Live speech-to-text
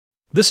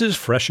This is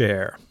Fresh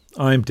Air.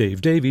 I'm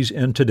Dave Davies,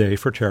 and today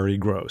for Terry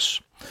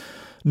Gross.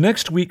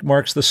 Next week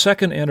marks the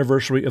second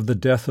anniversary of the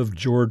death of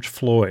George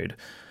Floyd,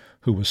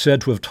 who was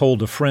said to have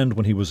told a friend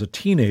when he was a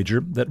teenager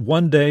that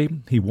one day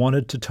he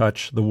wanted to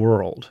touch the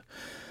world.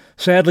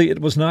 Sadly, it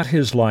was not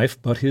his life,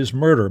 but his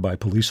murder by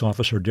police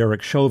officer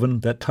Derek Chauvin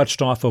that touched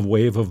off a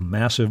wave of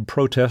massive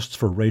protests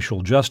for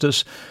racial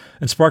justice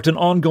and sparked an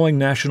ongoing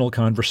national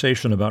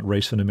conversation about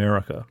race in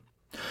America.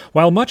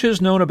 While much is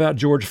known about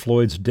George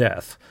Floyd's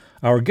death,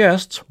 our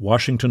guests,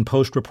 Washington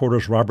Post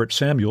reporters Robert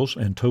Samuels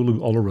and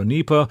Tolu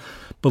Olorunnipa,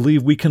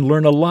 believe we can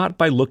learn a lot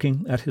by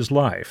looking at his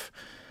life.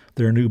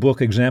 Their new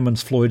book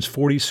examines Floyd's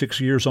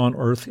 46 years on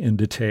Earth in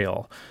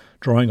detail,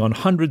 drawing on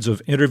hundreds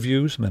of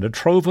interviews and a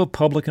trove of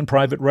public and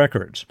private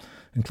records,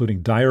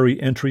 including diary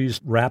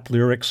entries, rap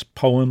lyrics,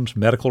 poems,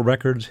 medical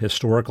records,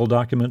 historical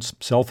documents,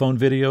 cell phone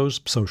videos,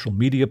 social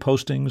media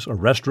postings,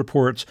 arrest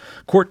reports,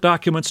 court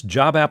documents,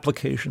 job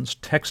applications,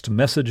 text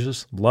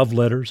messages, love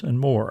letters, and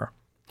more.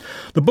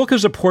 The book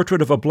is a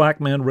portrait of a black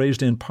man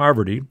raised in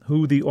poverty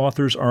who, the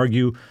authors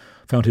argue,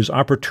 found his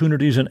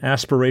opportunities and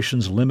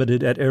aspirations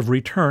limited at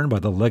every turn by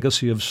the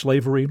legacy of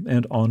slavery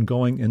and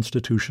ongoing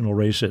institutional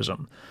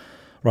racism.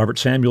 Robert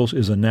Samuels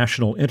is a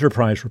national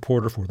enterprise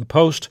reporter for The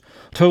Post.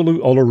 Tolu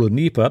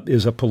Olorunnipa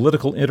is a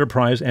political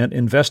enterprise and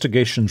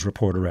investigations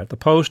reporter at The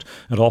Post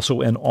and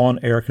also an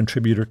on-air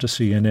contributor to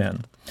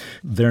CNN.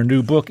 Their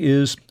new book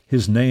is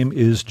His Name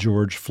is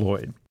George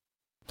Floyd.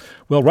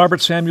 Well,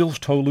 Robert Samuels,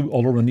 Tolu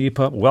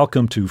Olorunnipa,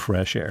 welcome to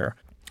Fresh Air.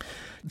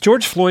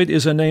 George Floyd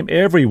is a name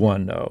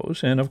everyone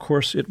knows, and of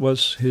course it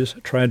was his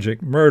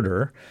tragic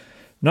murder,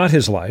 not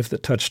his life,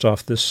 that touched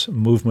off this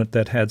movement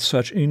that had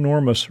such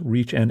enormous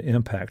reach and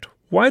impact.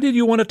 Why did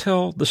you want to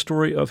tell the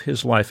story of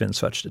his life in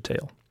such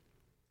detail?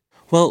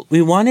 Well,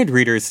 we wanted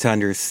readers to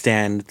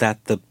understand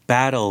that the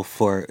battle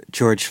for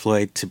George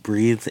Floyd to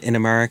breathe in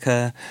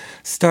America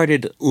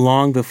started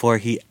long before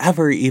he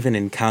ever even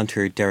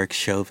encountered Derek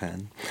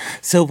Chauvin.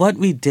 So what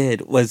we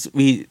did was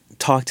we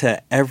talked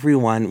to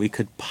everyone we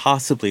could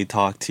possibly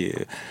talk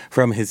to,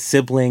 from his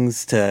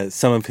siblings to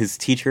some of his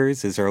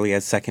teachers as early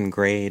as second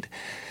grade,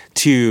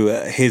 to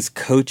his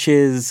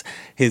coaches,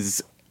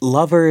 his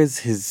lovers,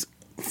 his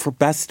for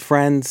best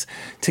friends,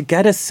 to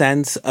get a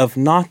sense of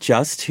not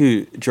just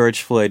who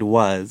George Floyd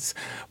was,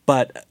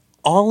 but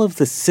all of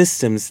the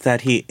systems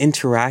that he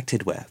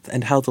interacted with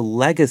and how the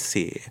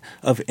legacy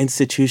of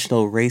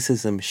institutional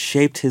racism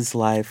shaped his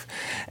life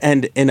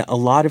and in a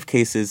lot of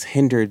cases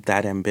hindered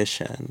that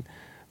ambition.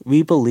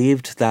 We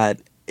believed that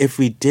if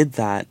we did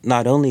that,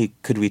 not only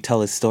could we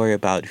tell a story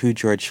about who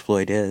George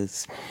Floyd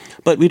is,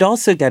 but we'd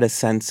also get a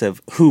sense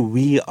of who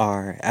we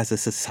are as a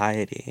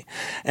society.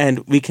 And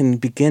we can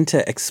begin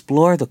to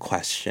explore the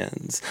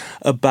questions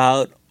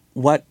about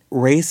what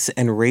race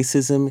and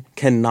racism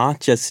can not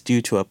just do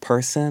to a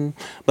person,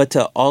 but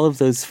to all of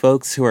those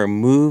folks who are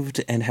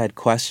moved and had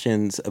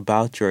questions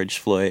about George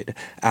Floyd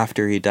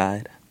after he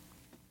died.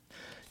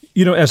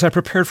 You know, as I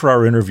prepared for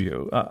our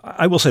interview,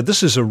 I will say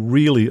this is a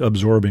really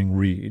absorbing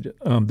read.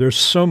 There's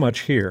so much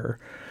here.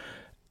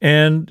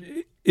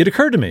 And it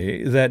occurred to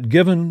me that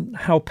given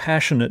how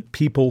passionate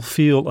people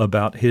feel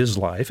about his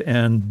life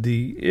and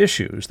the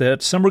issues,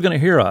 that some are going to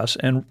hear us,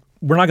 and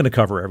we're not going to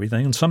cover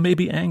everything, and some may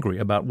be angry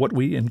about what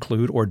we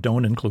include or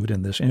don't include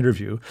in this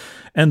interview.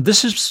 And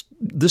this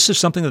is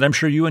something that I'm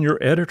sure you and your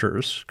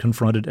editors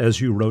confronted as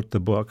you wrote the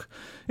book.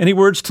 Any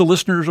words to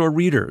listeners or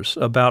readers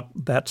about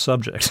that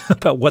subject,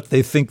 about what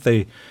they think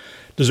they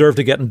deserve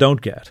to get and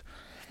don't get?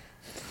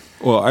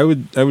 Well, I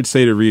would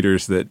say to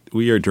readers that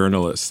we are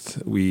journalists.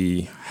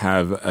 We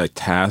have a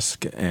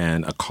task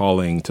and a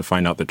calling to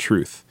find out the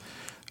truth.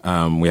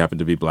 We happen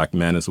to be black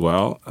men as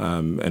well,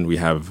 and we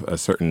have a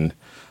certain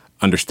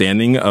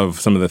understanding of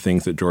some of the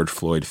things that George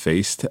Floyd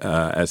faced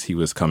as he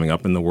was coming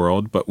up in the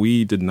world, but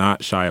we did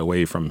not shy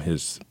away from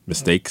his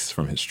mistakes,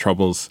 from his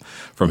troubles,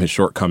 from his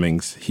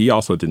shortcomings. He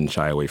also didn't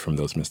shy away from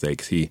those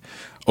mistakes. He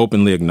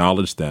openly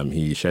acknowledged them.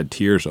 He shed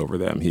tears over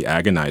them. He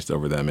agonized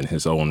over them in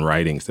his own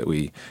writings that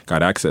we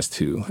got access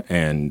to,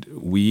 and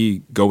we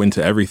go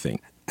into everything.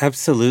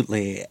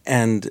 Absolutely.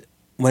 And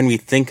when we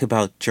think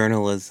about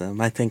journalism,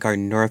 I think our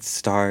North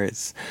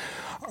Stars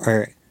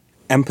are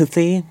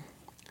empathy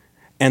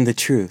and the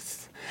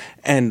truth.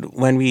 And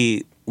when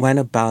we went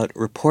about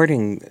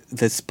reporting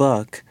this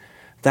book,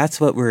 that's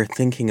what we were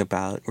thinking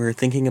about. We were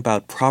thinking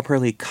about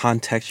properly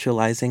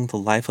contextualizing the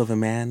life of a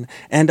man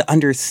and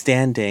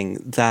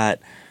understanding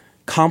that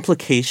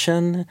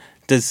complication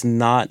does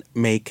not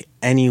make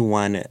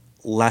anyone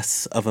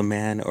less of a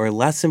man or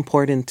less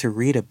important to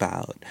read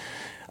about.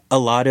 A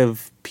lot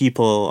of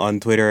people on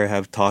Twitter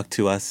have talked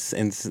to us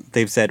and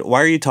they've said,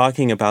 why are you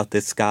talking about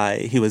this guy?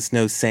 He was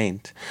no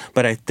saint.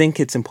 But I think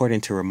it's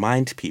important to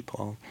remind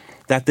people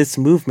that this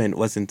movement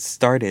wasn't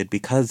started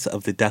because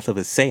of the death of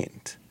a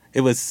saint.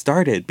 It was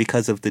started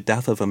because of the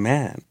death of a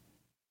man.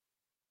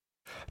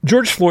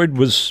 George Floyd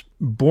was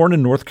born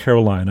in North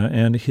Carolina,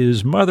 and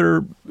his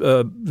mother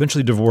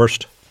eventually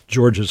divorced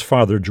George's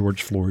father,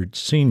 George Floyd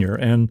Sr.,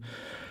 and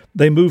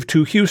They moved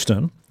to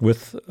Houston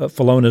with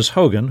Philonise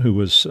Hogan, who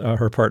was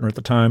her partner at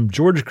the time.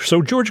 George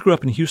grew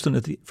up in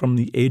Houston from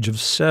the age of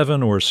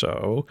 7 or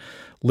so,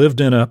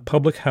 lived in a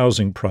public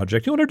housing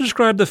project. You want to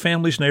describe the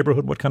family's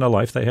neighborhood, what kind of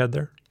life they had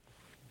there?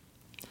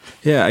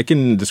 Yeah, I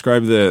can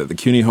describe the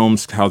CUNY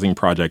Homes housing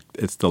project.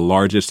 It's the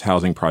largest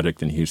housing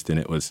project in Houston.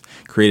 It was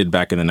created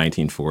back in the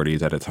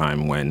 1940s at a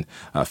time when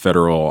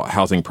federal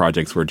housing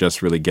projects were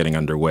just really getting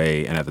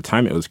underway. And at the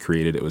time it was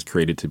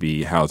created to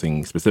be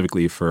housing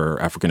specifically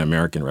for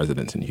African-American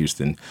residents in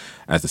Houston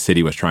as the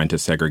city was trying to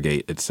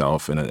segregate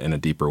itself in a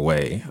deeper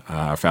way.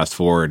 Fast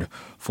forward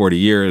 40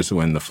 years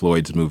when the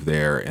Floyds moved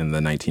there in the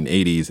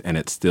 1980s, and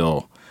it's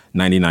still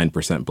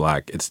 99%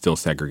 black. It's still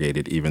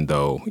segregated, even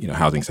though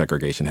housing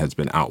segregation has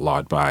been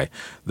outlawed by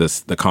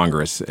the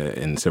Congress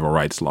in civil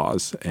rights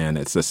laws. And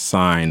it's a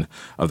sign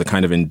of the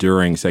kind of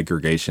enduring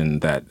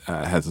segregation that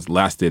has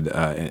lasted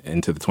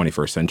into the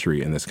 21st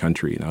century in this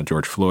country. Now,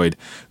 George Floyd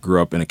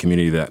grew up in a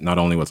community that not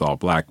only was all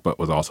black, but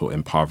was also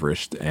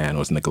impoverished and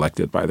was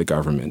neglected by the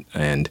government.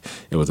 And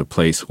it was a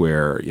place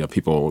where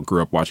people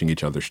grew up watching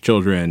each other's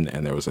children,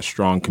 and there was a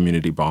strong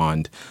community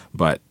bond,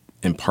 but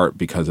in part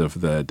because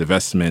of the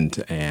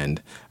divestment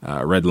and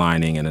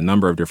redlining and a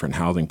number of different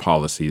housing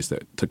policies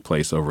that took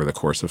place over the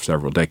course of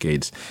several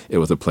decades, it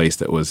was a place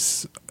that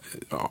was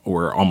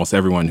where almost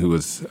everyone who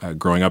was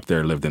growing up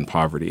there lived in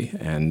poverty.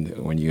 And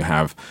when you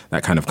have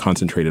that kind of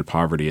concentrated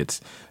poverty,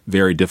 it's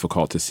very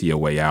difficult to see a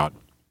way out.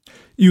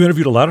 You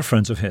interviewed a lot of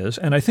friends of his,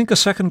 and I think a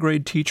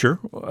second-grade teacher.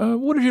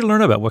 What did you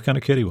learn about what kind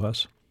of kid he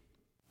was?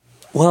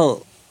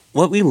 Well,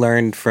 what we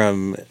learned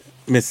from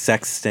Miss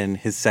Sexton,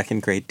 his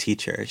second-grade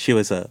teacher, she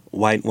was a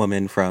white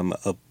woman from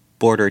a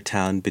border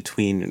town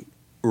between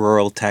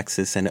rural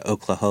Texas and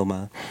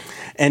Oklahoma.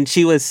 And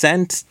she was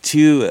sent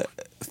to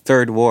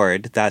Third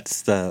Ward,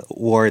 that's the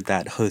ward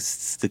that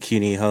hosts the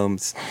CUNY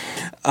Homes,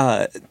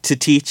 to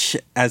teach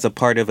as a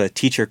part of a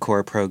Teacher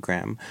Corps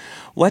program.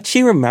 What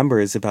she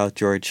remembers about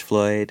George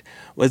Floyd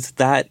was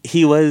that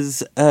he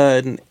was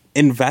an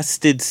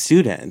invested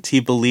student. He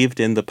believed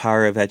in the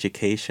power of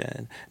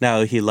education.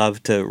 Now, he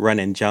loved to run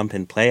and jump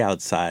and play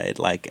outside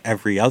like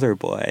every other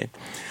boy.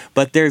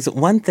 But there's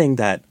one thing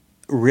that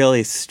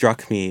really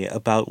struck me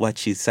about what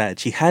she said.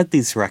 She had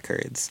these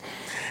records.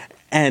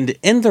 And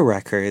in the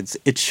records,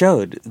 it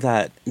showed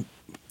that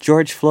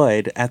George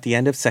Floyd, at the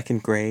end of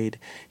second grade,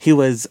 he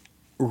was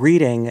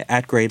reading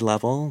at grade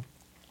level.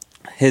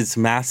 His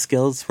math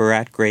skills were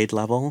at grade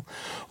level,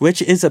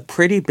 which is a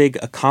pretty big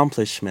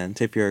accomplishment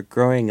if you're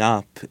growing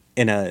up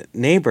in a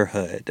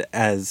neighborhood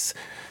as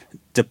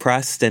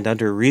depressed and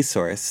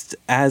under-resourced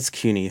as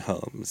CUNY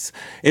Homes.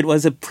 It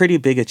was a pretty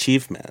big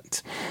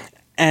achievement.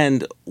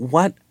 And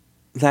what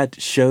that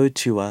showed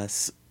to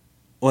us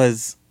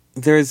was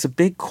there's a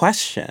big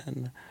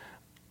question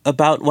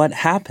about what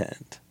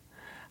happened.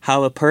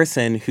 How a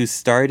person who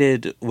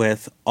started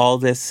with all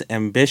this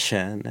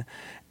ambition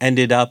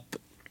ended up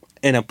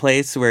in a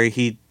place where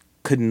he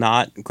could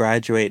not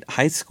graduate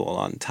high school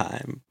on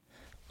time.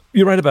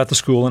 You write about the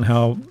school and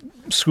how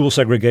school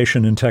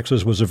segregation in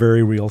Texas was a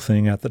very real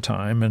thing at the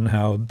time, and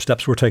how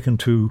steps were taken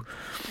to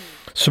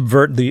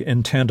subvert the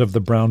intent of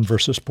the Brown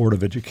versus Board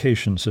of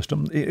Education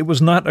system. It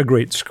was not a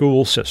great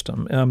school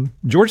system.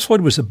 George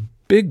Floyd was a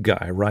big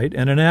guy, right,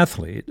 and an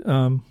athlete.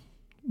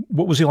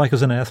 What was he like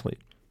as an athlete?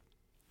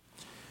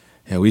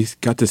 Yeah, we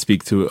got to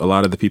speak to a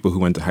lot of the people who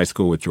went to high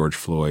school with George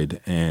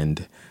Floyd,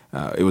 and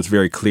it was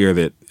very clear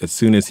that as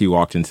soon as he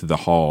walked into the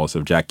halls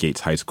of Jack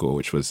Gates High School,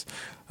 which was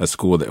a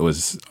school that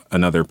was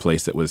another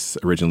place that was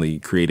originally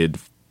created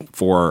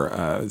for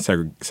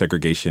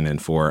segregation and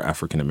for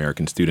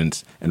African-American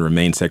students and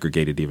remained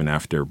segregated even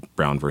after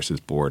Brown versus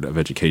Board of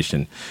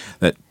Education,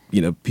 that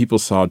people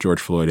saw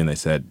George Floyd and they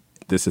said,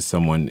 this is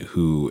someone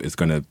who is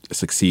going to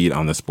succeed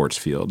on the sports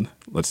field.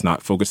 Let's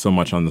not focus so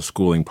much on the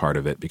schooling part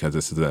of it, because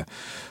this is a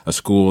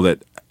school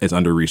that is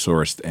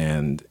under-resourced,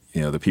 and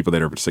the people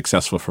that are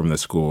successful from this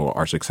school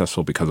are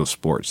successful because of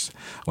sports.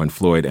 When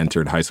Floyd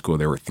entered high school,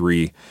 there were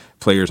 3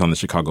 players on the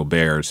Chicago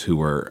Bears who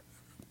were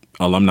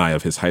alumni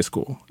of his high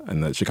school,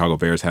 and the Chicago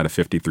Bears had a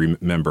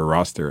 53-member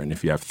roster. And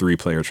if you have 3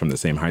 players from the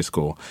same high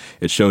school,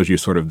 it shows you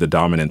sort of the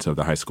dominance of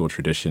the high school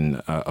tradition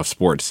of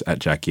sports at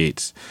Jack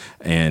Yates.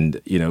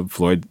 And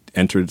Floyd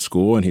entered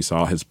school and he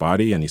saw his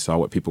body and he saw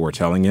what people were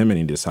telling him, and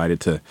he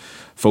decided to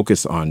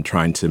focus on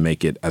trying to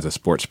make it as a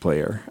sports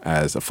player,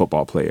 as a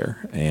football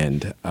player,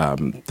 and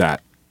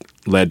that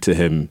led to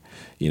him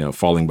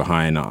falling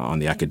behind on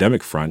the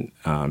academic front,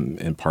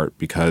 in part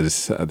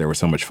because there was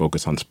so much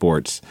focus on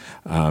sports.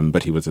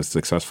 But he was a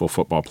successful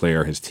football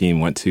player. His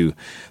team went to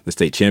the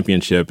state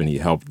championship, and he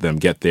helped them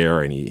get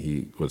there, and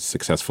he was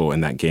successful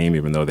in that game,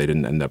 even though they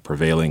didn't end up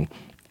prevailing.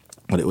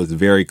 But it was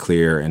very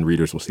clear, and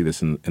readers will see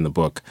this in the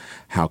book,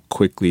 how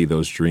quickly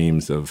those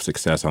dreams of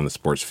success on the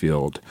sports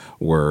field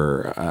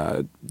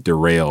were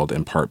derailed,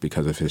 in part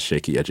because of his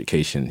shaky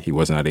education. He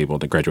was not able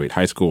to graduate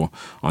high school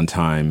on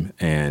time,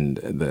 and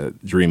the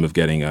dream of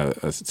getting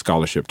a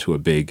scholarship to a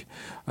big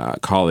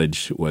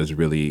college was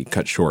really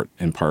cut short,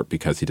 in part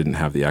because he didn't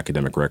have the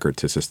academic record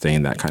to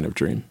sustain that kind of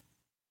dream.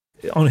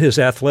 On his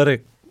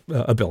athletic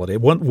ability.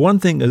 One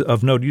thing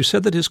of note, you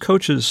said that his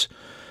coaches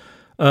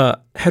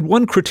had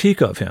one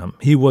critique of him.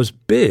 He was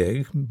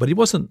big, but he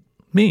wasn't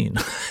mean.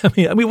 I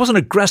mean, he wasn't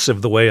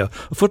aggressive the way a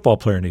football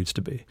player needs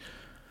to be.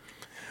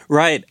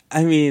 Right.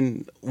 I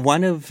mean,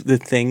 one of the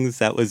things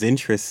that was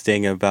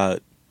interesting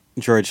about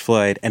George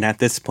Floyd, and at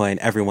this point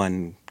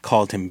everyone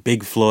called him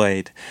Big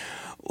Floyd,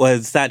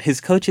 was that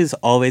his coaches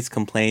always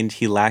complained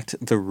he lacked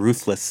the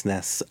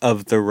ruthlessness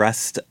of the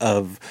rest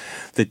of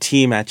the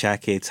team at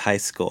Jack Yates High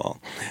School.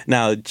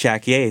 Now,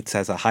 Jack Yates,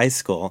 as a high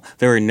school,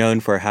 they were known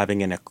for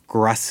having an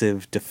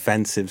aggressive,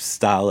 defensive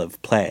style of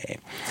play.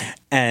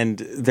 And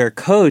their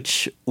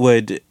coach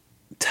would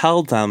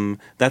tell them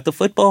that the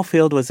football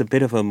field was a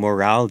bit of a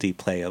morality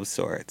play of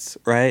sorts,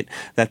 right?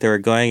 That they were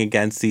going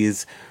against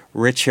these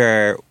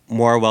richer,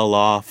 more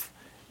well-off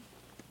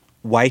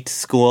white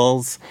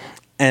schools.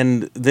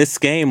 And this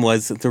game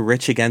was the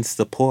rich against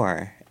the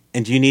poor.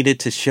 And you needed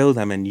to show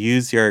them and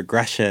use your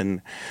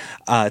aggression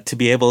to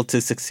be able to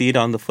succeed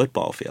on the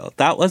football field.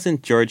 That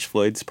wasn't George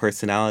Floyd's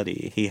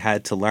personality. He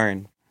had to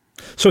learn.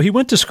 So he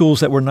went to schools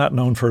that were not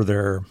known for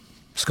their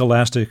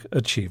scholastic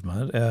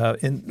achievement.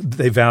 And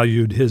they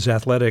valued his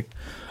athletic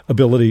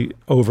ability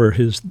over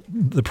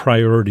the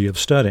priority of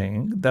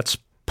studying. That's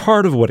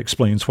part of what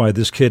explains why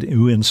this kid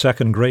who in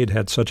second grade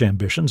had such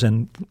ambitions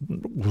and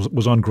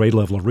was on grade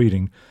level of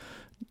reading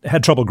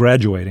had trouble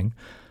graduating.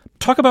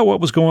 Talk about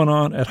what was going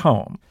on at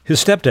home.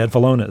 His stepdad,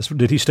 Philonise,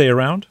 did he stay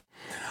around?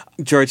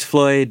 George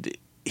Floyd,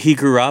 he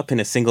grew up in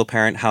a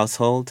single-parent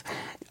household.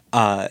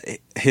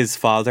 His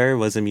father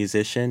was a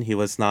musician. He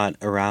was not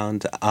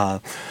around.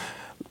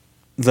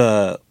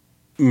 The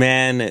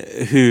man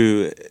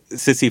who,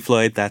 Sissy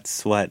Floyd,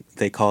 that's what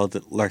they called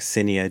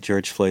Larcinia,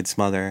 George Floyd's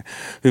mother,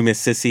 who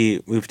Miss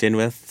Sissy moved in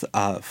with,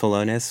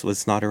 Philonise,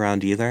 was not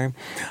around either.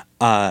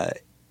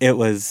 It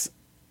was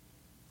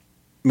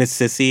Miss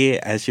Sissy,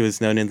 as she was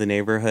known in the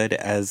neighborhood,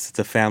 as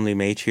the family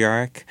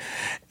matriarch,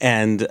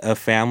 and a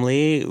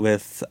family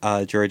with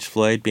George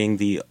Floyd being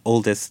the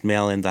oldest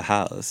male in the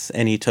house.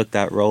 And he took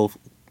that role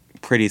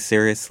pretty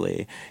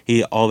seriously.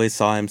 He always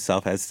saw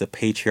himself as the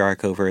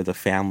patriarch over the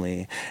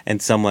family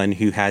and someone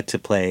who had to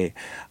play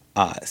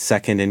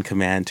second in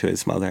command to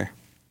his mother.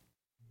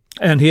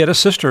 And he had a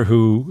sister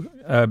who,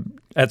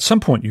 at some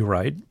point, you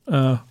write,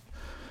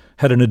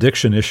 had an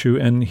addiction issue,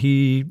 and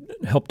he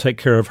helped take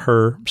care of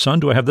her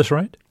son. Do I have this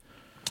right?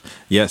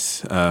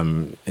 Yes.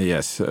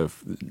 George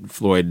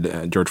Floyd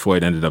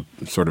ended up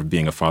sort of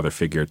being a father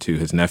figure to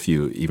his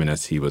nephew, even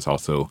as he was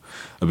also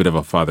a bit of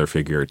a father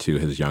figure to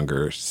his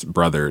younger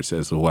brothers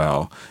as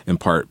well, in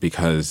part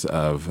because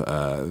of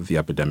the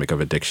epidemic of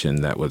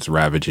addiction that was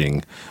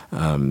ravaging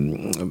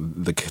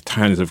the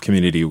kinds of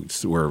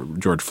communities where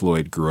George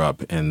Floyd grew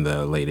up in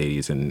the late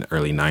 80s and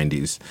early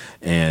 90s.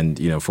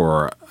 And,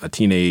 for a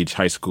teenage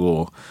high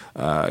school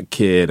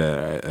kid,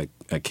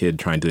 a kid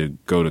trying to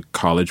go to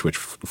college, which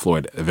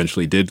Floyd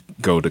eventually did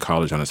go to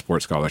college on a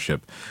sports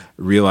scholarship,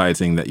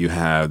 realizing that you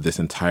have this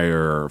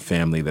entire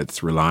family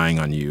that's relying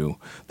on you,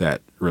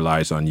 that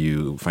relies on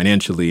you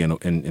financially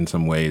in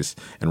some ways,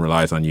 and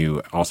relies on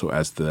you also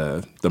as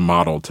the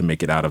model to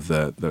make it out of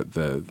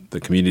the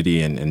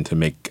community and to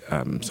make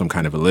some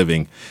kind of a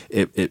living.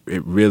 It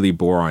really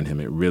bore on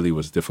him. It really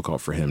was difficult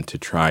for him to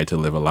try to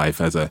live a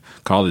life as a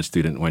college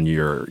student when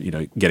you're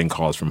getting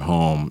calls from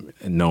home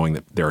and knowing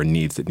that there are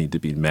needs that need to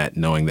be met,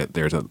 knowing that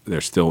there's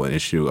still an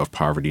issue of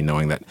poverty,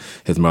 knowing that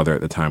his mother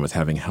at the time was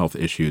having health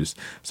issues.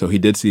 So he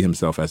did see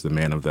himself as the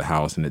man of the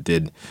house, and it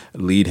did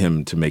lead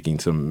him to making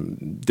some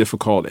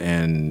difficult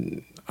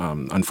and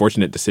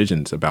unfortunate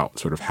decisions about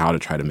sort of how to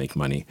try to make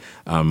money.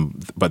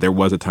 But there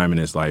was a time in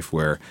his life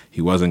where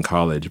he was in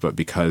college, but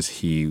because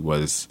he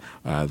was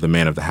the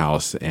man of the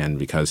house and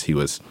because he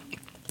was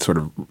sort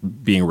of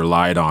being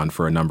relied on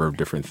for a number of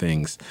different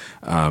things,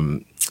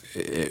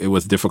 it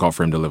was difficult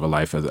for him to live a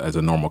life as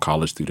a normal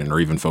college student or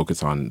even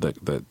focus on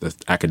the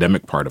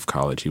academic part of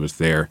college. He was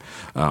there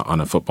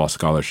on a football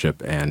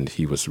scholarship, and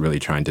he was really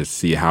trying to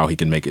see how he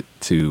can make it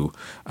to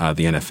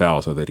the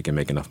NFL so that he can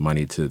make enough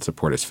money to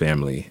support his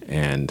family.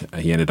 And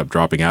he ended up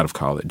dropping out of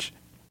college.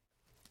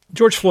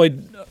 George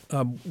Floyd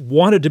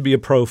wanted to be a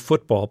pro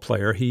football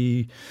player.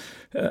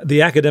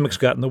 The academics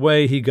got in the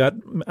way.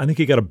 I think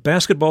he got a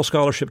basketball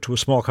scholarship to a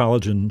small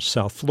college in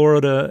South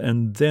Florida,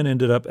 and then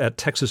ended up at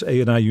Texas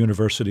A&I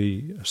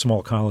University, a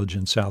small college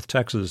in South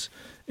Texas.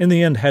 In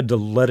the end, had to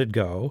let it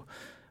go.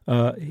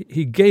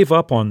 He gave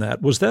up on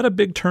that. Was that a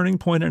big turning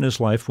point in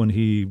his life when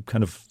he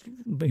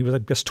was, I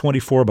guess,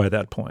 24 by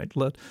that point,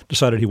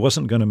 decided he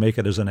wasn't going to make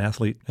it as an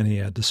athlete and he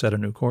had to set a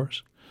new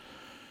course?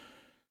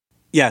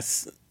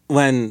 Yes.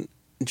 When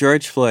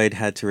George Floyd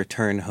had to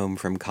return home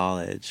from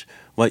college,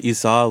 what you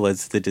saw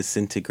was the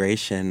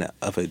disintegration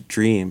of a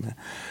dream,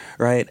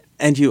 right?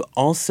 And you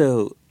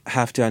also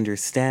have to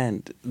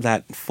understand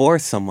that for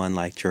someone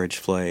like George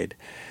Floyd,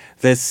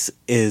 this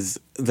is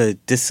the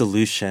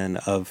dissolution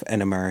of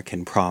an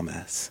American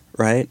promise,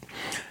 right?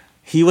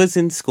 He was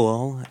in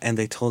school and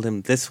they told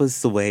him this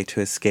was the way to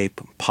escape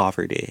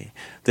poverty.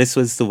 This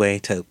was the way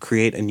to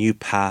create a new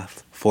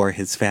path for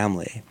his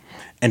family.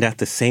 And at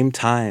the same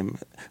time,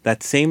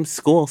 that same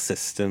school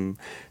system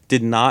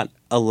did not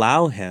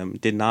allow him,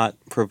 did not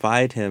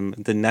provide him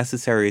the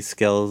necessary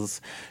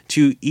skills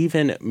to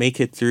even make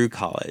it through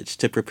college,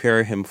 to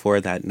prepare him for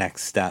that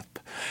next step.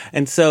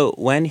 And so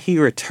when he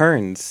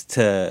returns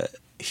to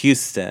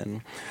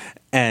Houston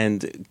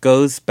and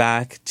goes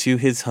back to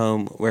his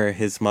home where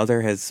his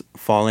mother has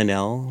fallen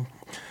ill,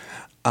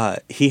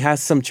 he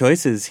has some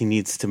choices he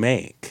needs to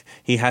make.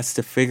 He has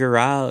to figure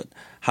out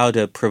how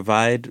to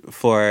provide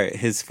for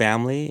his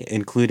family,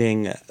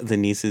 including the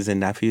nieces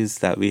and nephews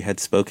that we had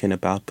spoken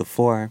about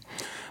before.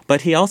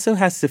 But he also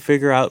has to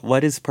figure out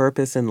what his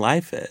purpose in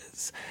life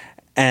is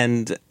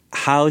and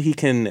how he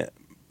can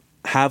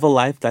have a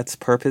life that's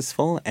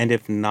purposeful, and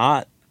if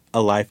not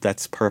a life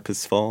that's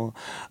purposeful,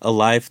 a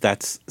life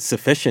that's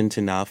sufficient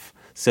enough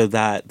so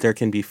that there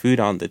can be food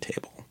on the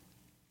table.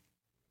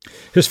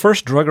 His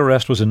first drug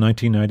arrest was in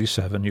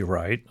 1997, you're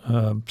right,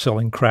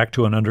 selling crack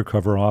to an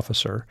undercover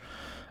officer.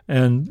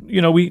 And,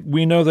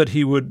 we know that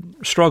he would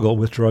struggle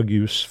with drug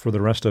use for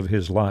the rest of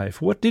his life.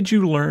 What did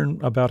you learn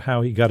about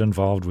how he got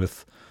involved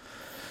with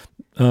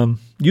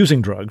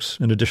using drugs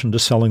in addition to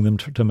selling them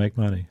to make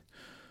money?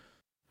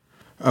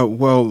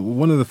 Well,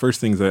 one of the first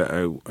things that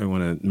I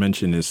want to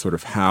mention is sort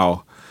of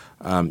how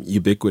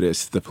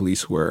ubiquitous the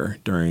police were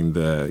during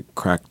the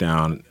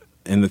crackdown.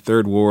 In the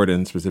Third Ward,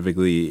 and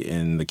specifically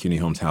in the CUNY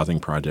Homes Housing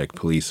Project,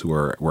 police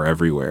were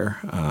everywhere.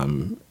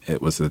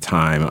 It was the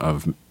time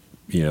of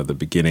the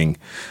beginning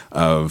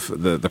of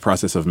the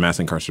process of mass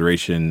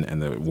incarceration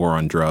and the war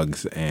on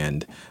drugs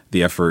and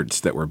the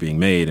efforts that were being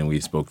made. And we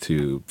spoke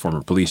to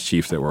former police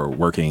chiefs that were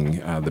working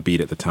the beat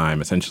at the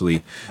time.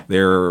 Essentially,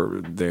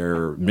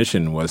 their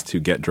mission was to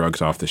get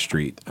drugs off the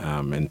street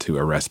and to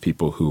arrest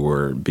people who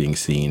were being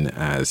seen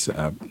as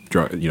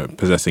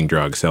possessing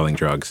drugs, selling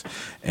drugs.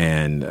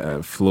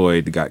 And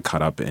Floyd got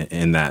caught up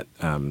in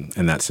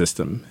that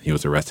system. He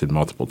was arrested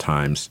multiple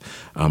times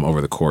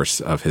over the course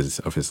of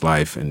his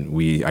life, and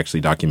we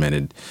actually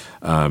documented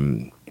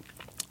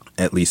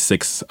at least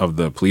 6 of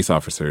the police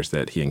officers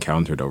that he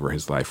encountered over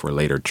his life were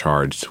later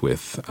charged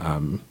with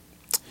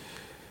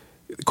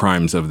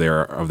crimes of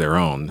their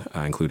own,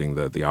 including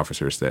the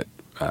officers that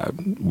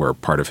were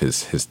part of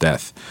his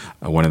death.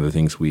 One of the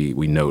things we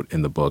note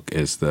in the book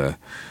is the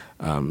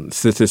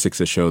statistics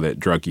that show that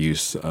drug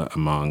use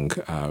among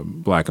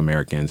Black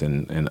Americans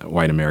and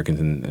white Americans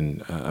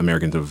and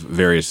Americans of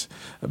various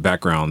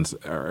backgrounds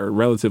are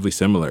relatively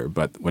similar.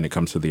 But when it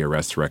comes to the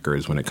arrest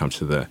records, when it comes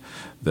to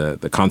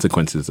the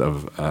consequences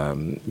of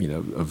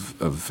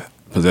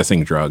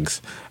possessing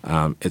drugs,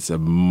 it's a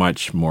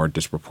much more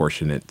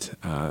disproportionate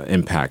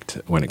impact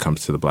when it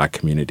comes to the Black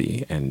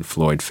community. And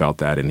Floyd felt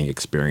that, and he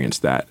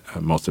experienced that.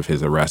 Most of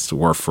his arrests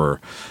were for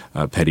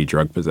petty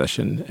drug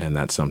possession, and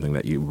that's something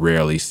that you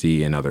rarely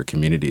see in other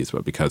communities.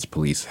 But because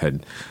police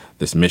had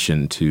this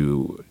mission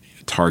to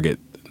target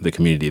the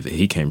community that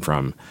he came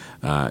from,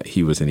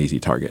 he was an easy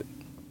target.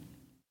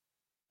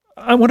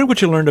 I wonder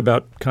what you learned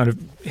about kind of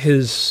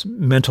his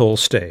mental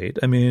state.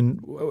 I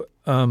mean,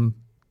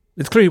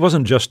 it's clear he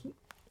wasn't just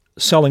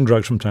selling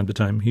drugs from time to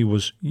time. He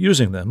was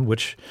using them,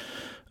 which,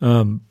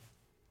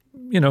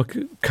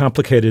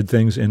 complicated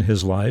things in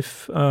his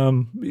life.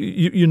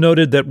 You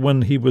noted that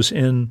when he was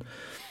in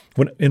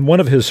one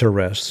of his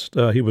arrests,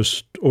 he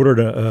was ordered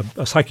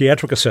a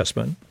psychiatric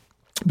assessment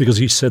because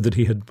he said that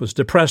he was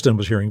depressed and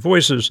was hearing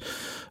voices.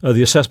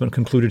 The assessment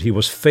concluded he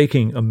was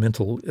faking a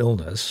mental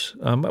illness.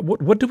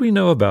 What do we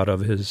know about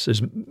of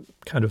his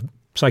kind of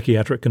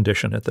psychiatric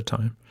condition at the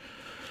time?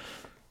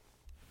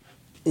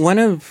 One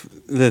of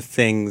the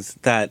things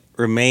that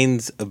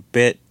remains a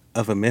bit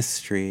of a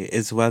mystery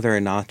is whether or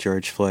not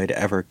George Floyd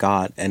ever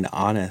got an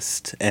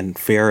honest and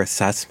fair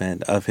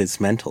assessment of his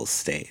mental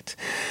state.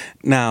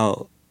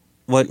 Now,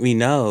 what we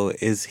know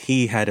is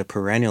he had a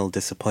perennial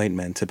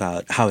disappointment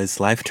about how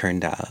his life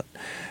turned out,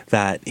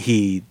 that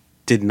he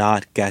did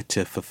not get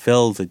to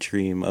fulfill the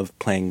dream of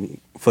playing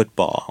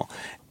football.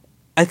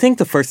 I think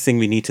the first thing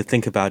we need to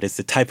think about is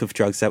the type of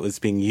drugs that was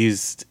being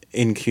used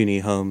in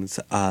CUNY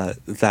Homes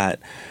that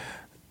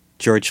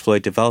George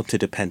Floyd developed a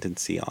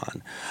dependency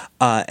on.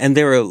 And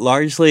they were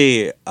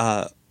largely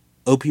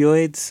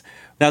opioids.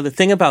 Now, the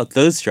thing about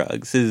those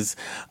drugs is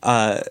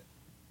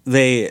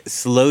they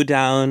slow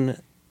down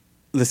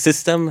the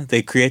system.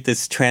 They create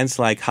this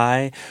trance-like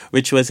high,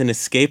 which was an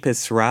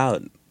escapist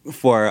route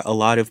for a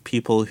lot of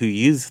people who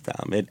used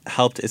them. It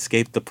helped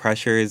escape the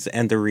pressures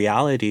and the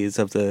realities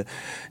of the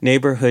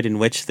neighborhood in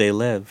which they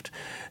lived.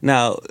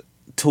 Now,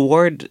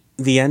 toward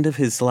the end of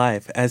his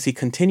life, as he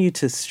continued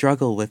to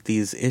struggle with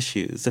these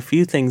issues, a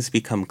few things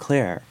become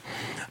clear.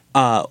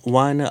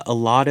 One, a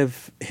lot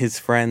of his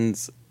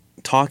friends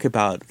talk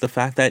about the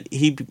fact that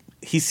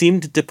he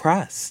seemed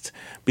depressed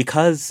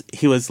because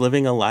he was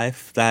living a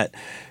life that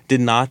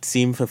did not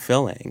seem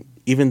fulfilling,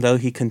 even though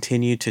he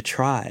continued to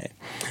try.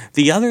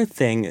 The other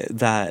thing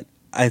that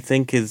I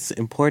think is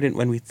important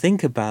when we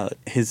think about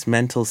his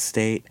mental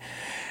state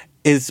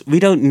is we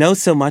don't know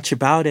so much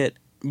about it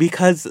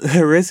because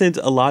there isn't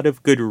a lot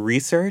of good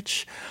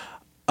research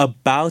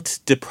about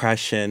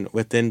depression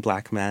within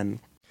Black men.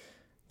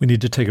 We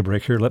need to take a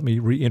break here. Let me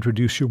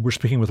reintroduce you. We're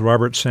speaking with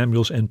Robert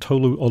Samuels and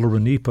Tolu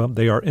Olorunnipa.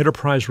 They are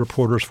enterprise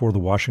reporters for The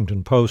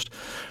Washington Post.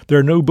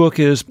 Their new book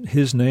is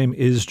His Name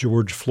is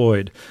George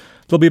Floyd.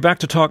 They'll be back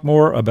to talk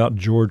more about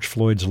George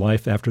Floyd's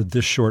life after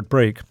this short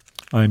break.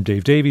 I'm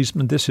Dave Davies,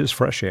 and this is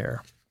Fresh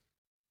Air.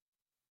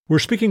 We're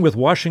speaking with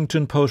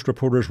Washington Post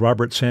reporters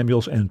Robert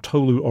Samuels and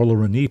Tolu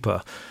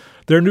Olorunnipa.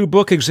 Their new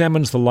book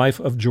examines the life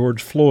of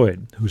George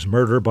Floyd, whose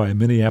murder by a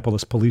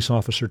Minneapolis police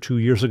officer 2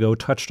 years ago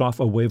touched off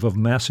a wave of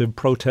massive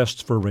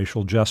protests for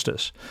racial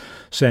justice.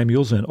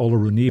 Samuels and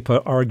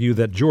Olorunnipa argue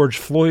that George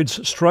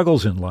Floyd's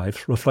struggles in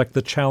life reflect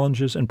the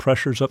challenges and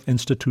pressures of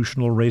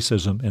institutional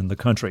racism in the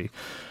country.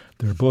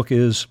 Their book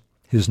is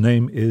His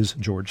Name is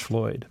George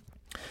Floyd.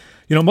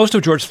 You know, most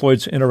of George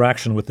Floyd's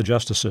interaction with the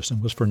justice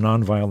system was for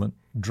nonviolent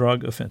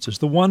drug offenses.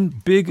 The one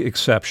big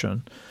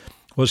exception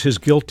was his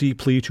guilty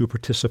plea to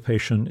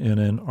participation in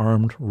an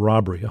armed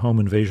robbery, a home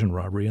invasion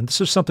robbery. And this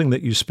is something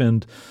that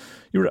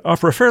you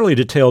offer a fairly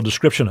detailed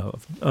description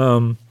of.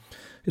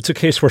 It's a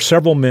case where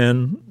several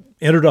men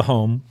entered a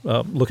home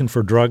looking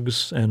for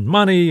drugs and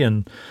money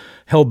and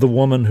held the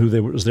woman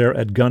who was there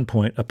at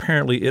gunpoint.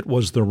 Apparently it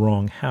was the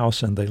wrong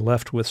house, and they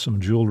left with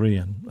some jewelry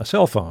and a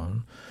cell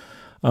phone.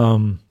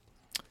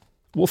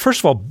 Well, first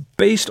of all,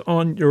 based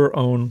on your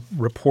own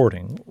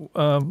reporting,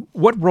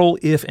 what role,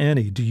 if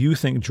any, do you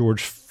think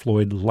George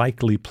Floyd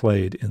likely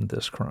played in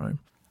this crime?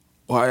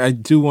 Well, I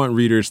do want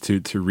readers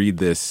to read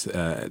this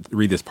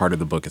part of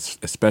the book,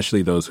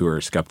 especially those who are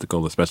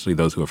skeptical, especially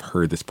those who have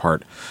heard this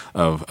part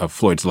of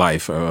Floyd's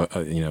life.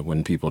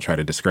 When people try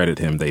to discredit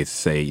him, they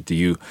say, "Did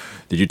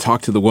you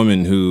talk to the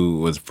woman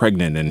who was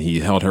pregnant and he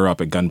held her up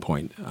at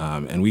gunpoint?"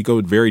 And we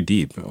go very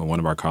deep. One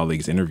of our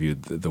colleagues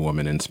interviewed the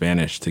woman in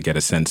Spanish to get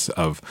a sense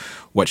of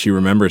what she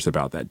remembers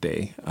about that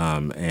day.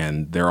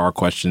 And there are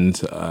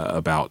questions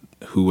about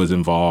who was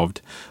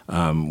involved.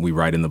 We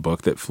write in the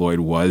book that Floyd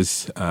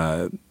was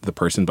the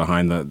person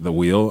behind the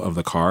wheel of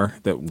the car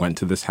that went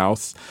to this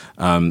house.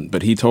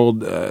 But he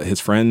told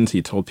his friends,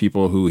 he told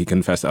people who he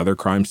confessed other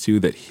crimes to,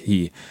 that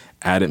he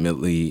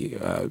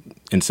adamantly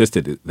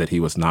insisted that he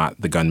was not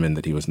the gunman,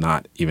 that he was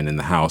not even in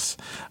the house.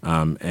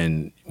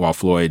 And while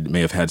Floyd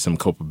may have had some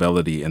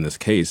culpability in this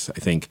case, I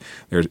think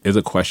there is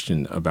a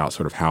question about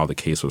sort of how the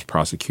case was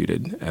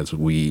prosecuted. As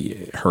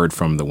we heard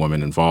from the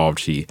woman involved,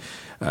 she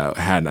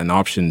had an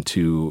option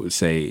to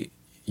say,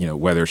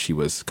 whether she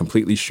was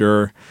completely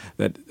sure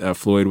that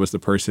Floyd was the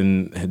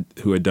person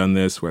who had done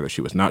this, whether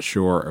she was not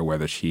sure, or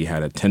whether she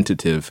had a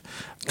tentative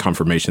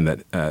confirmation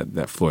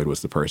that Floyd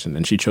was the person.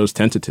 And she chose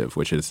tentative,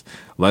 which is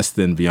less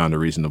than beyond a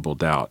reasonable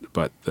doubt.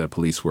 But the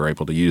police were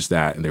able to use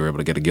that, and they were able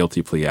to get a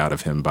guilty plea out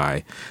of him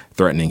by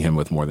threatening him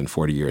with more than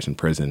 40 years in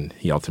prison.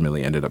 He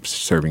ultimately ended up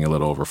serving a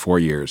little over 4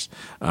 years.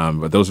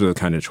 But those are the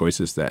kind of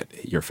choices that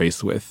you're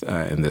faced with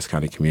in this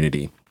kind of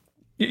community.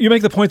 You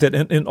make the point that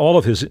in all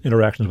of his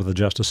interactions with the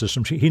justice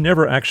system, he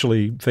never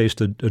actually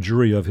faced a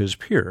jury of his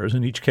peers.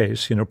 In each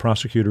case,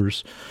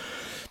 prosecutors,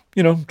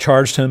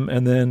 charged him,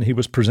 and then he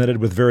was presented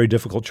with very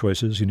difficult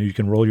choices. You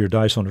can roll your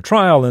dice on a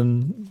trial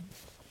and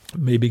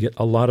maybe get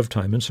a lot of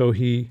time. And so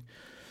he,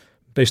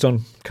 based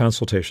on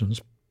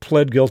consultations,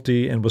 pled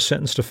guilty and was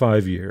sentenced to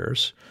 5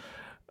 years.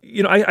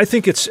 I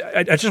think I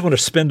just want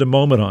to spend a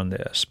moment on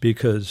this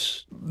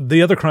because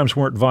the other crimes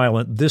weren't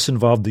violent. This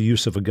involved the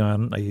use of a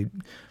gun.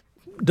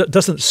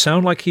 Doesn't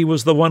sound like he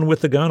was the one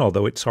with the gun,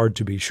 although it's hard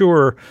to be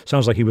sure.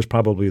 Sounds like he was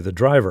probably the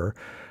driver.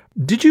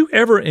 Did you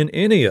ever, in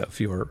any of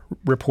your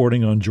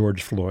reporting on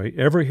George Floyd,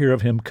 ever hear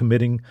of him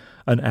committing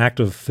an act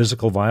of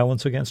physical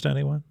violence against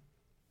anyone?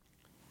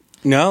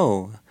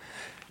 No.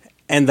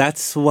 And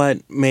that's what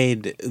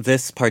made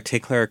this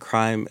particular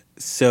crime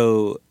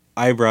so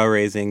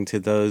eyebrow-raising to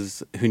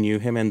those who knew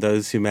him and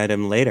those who met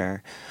him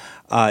later.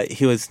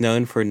 He was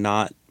known for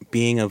not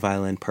being a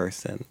violent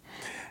person.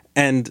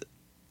 And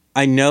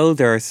I know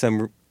there are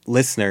some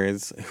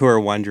listeners who are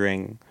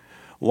wondering,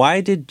 why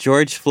did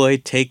George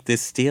Floyd take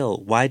this deal?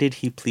 Why did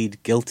he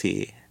plead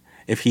guilty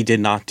if he did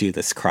not do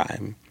this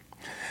crime?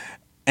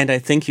 And I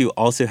think you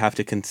also have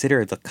to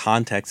consider the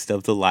context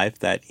of the life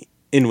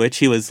in which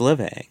he was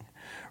living,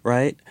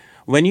 right?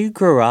 When you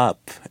grow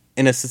up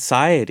in a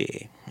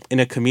society, in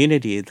a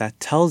community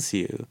that tells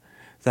you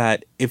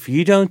that if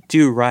you don't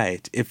do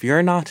right, if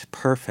you're not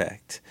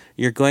perfect,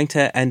 you're going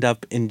to end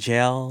up in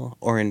jail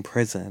or in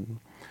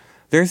prison.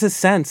 There's a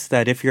sense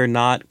that if you're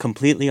not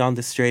completely on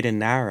the straight and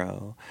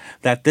narrow,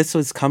 that this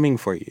was coming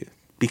for you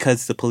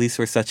because the police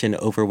were such an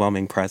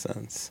overwhelming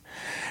presence.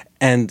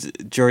 And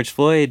George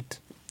Floyd,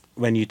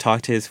 when you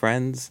talk to his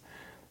friends,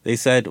 they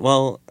said,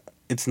 well,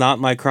 it's not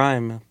my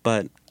crime,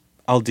 but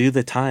I'll do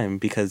the time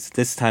because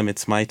this time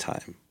it's my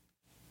time.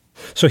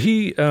 So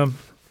he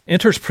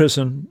enters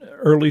prison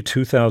early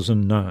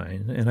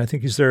 2009, and I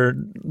think he's there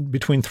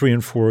between 3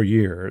 and 4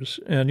 years.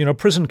 And,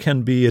 prison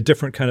can be a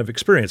different kind of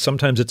experience.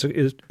 Sometimes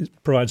it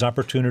provides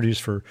opportunities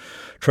for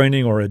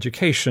training or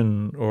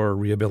education or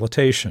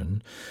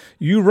rehabilitation.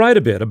 You write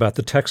a bit about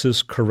the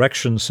Texas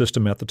correction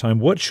system at the time.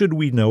 What should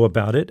we know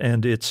about it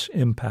and its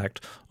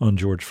impact on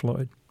George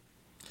Floyd?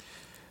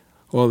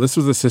 Well, this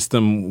was a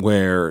system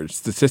where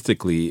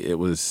statistically it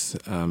was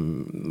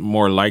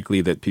more likely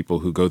that people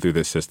who go through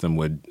this system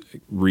would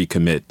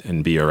recommit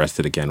and be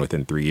arrested again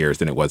within 3 years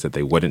than it was that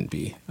they wouldn't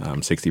be.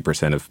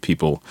 60% of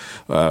people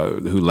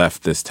who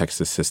left this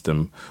Texas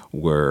system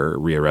were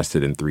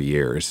rearrested in 3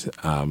 years.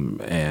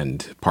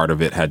 And part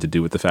of it had to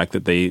do with the fact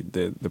that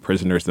the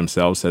prisoners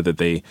themselves said that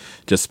they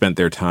just spent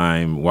their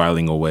time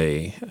whiling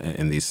away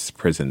in these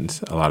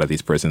prisons. A lot of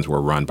these prisons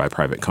were run by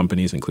private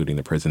companies, including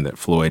the prison that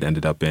Floyd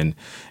ended up in.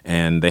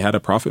 And they had a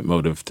profit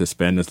motive to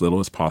spend as little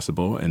as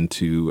possible and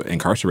to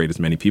incarcerate as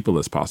many people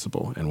as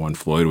possible. And when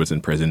Floyd was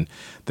in prison,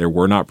 there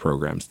were not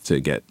programs to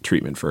get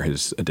treatment for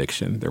his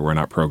addiction. There were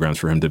not programs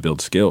for him to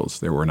build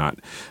skills. There were not,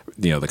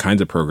 the kinds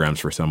of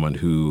programs for someone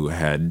who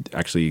had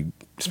actually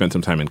spent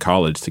some time in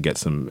college to get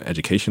some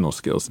educational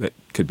skills that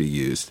could be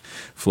used.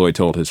 Floyd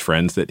told his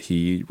friends that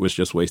he was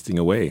just wasting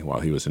away while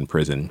he was in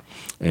prison.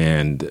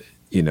 And,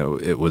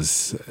 it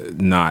was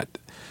not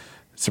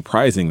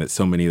surprising that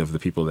so many of the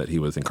people that he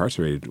was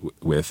incarcerated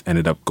with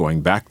ended up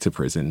going back to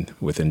prison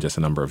within just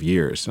a number of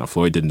years. Now,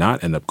 Floyd did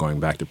not end up going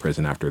back to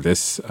prison after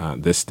this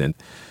stint.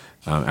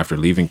 After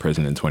leaving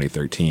prison in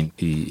 2013,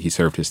 he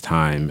served his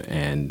time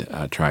and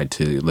tried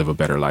to live a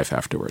better life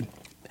afterward.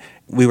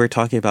 We were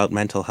talking about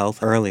mental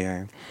health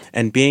earlier,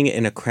 and being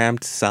in a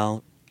cramped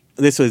cell,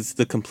 this was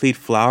the complete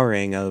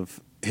flowering of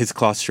his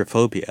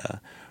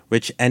claustrophobia,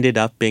 which ended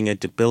up being a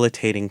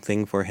debilitating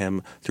thing for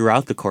him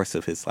throughout the course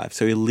of his life.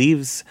 So he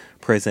leaves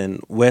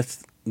prison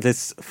with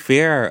this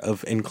fear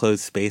of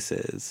enclosed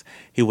spaces.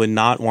 He would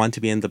not want to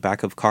be in the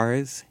back of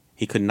cars.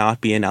 He could not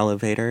be in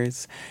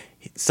elevators.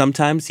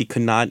 Sometimes he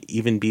could not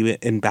even be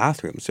in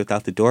bathrooms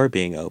without the door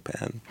being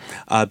open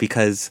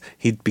because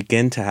he'd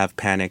begin to have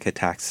panic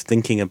attacks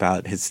thinking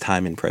about his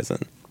time in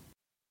prison.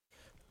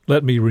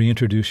 Let me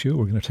reintroduce you.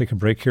 We're going to take a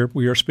break here.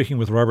 We are speaking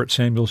with Robert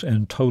Samuels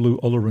and Tolu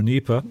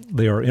Olorunnipa.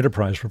 They are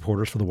Enterprise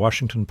reporters for the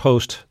Washington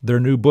Post. Their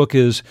new book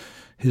is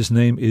His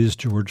Name is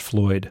George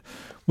Floyd.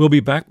 We'll be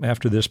back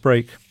after this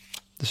break.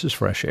 This is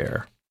Fresh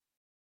Air.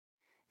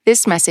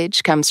 This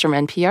message comes from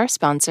NPR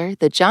sponsor,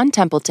 the John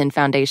Templeton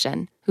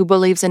Foundation, who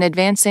believes in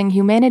advancing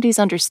humanity's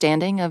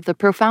understanding of the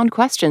profound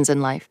questions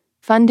in life,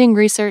 funding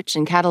research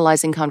and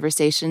catalyzing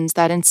conversations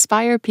that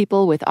inspire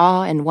people with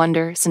awe and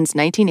wonder since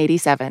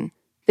 1987.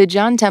 The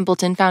John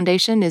Templeton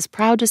Foundation is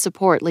proud to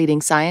support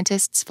leading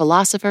scientists,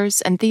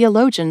 philosophers, and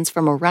theologians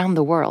from around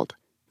the world.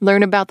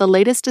 Learn about the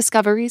latest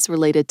discoveries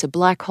related to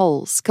black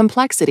holes,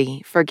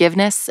 complexity,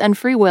 forgiveness, and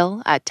free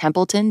will at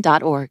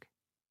templeton.org.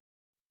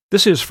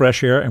 This is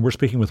Fresh Air, and we're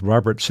speaking with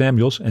Robert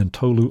Samuels and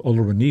Tolu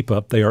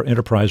Olorunnipa. They are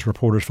Enterprise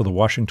reporters for the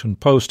Washington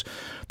Post.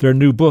 Their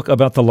new book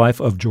about the life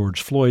of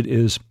George Floyd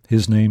is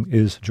His Name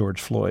is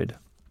George Floyd.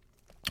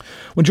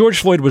 When George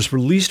Floyd was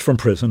released from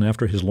prison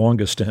after his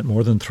longest stint,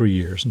 more than 3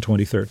 years, in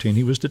 2013,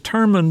 he was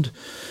determined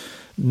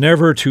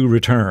never to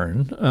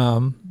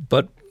return.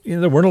 But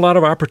there weren't a lot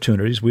of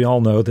opportunities. We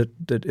all know that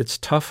it's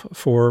tough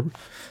for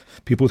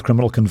people with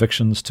criminal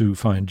convictions to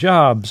find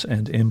jobs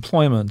and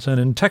employment.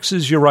 And in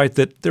Texas, you're right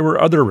that there were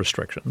other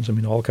restrictions.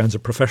 All kinds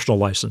of professional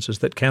licenses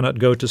that cannot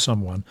go to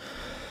someone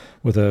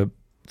with a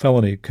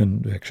felony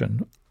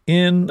conviction.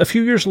 A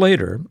few years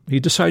later, he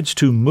decides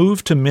to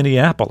move to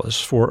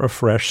Minneapolis for a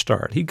fresh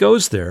start. He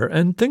goes there,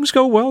 and things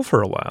go well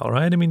for a while,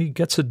 right? He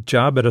gets a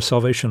job at a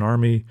Salvation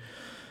Army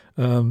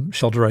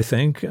shelter, I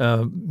think,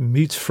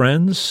 meets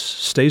friends,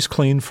 stays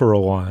clean for a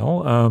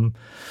while.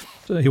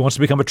 He wants to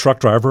become a truck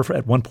driver.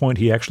 At one point,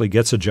 he actually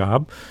gets a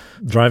job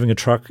driving a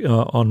truck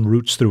on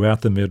routes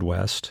throughout the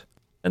Midwest.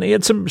 And he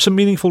had some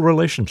meaningful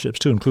relationships,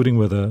 too, including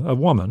with a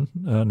woman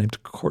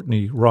named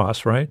Courtney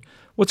Ross, right?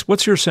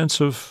 What's your sense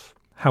of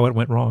how it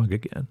went wrong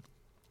again?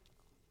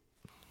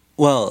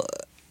 Well,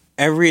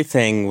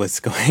 everything was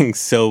going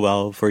so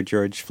well for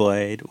George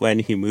Floyd when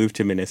he moved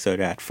to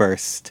Minnesota at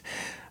first.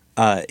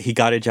 He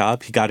got a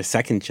job. He got a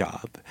second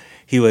job.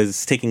 He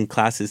was taking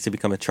classes to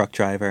become a truck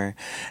driver,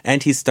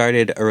 and he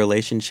started a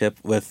relationship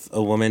with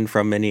a woman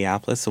from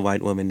Minneapolis, a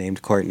white woman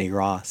named Courtney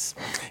Ross.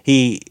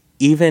 He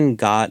even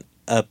got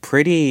a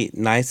pretty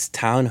nice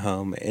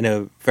townhome in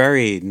a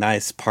very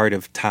nice part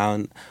of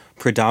town,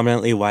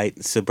 predominantly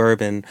white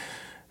suburban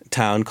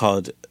town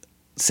called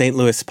St.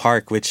 Louis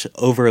Park, which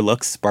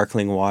overlooks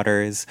sparkling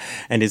waters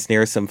and is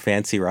near some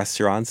fancy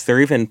restaurants. There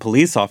are even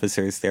police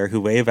officers there who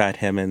wave at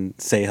him and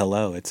say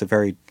hello. It's a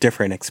very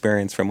different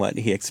experience from what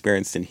he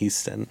experienced in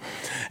Houston.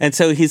 And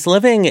so he's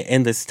living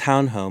in this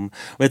townhome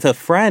with a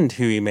friend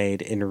who he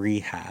made in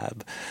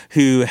rehab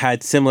who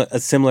had a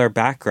similar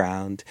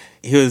background.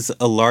 He was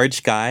a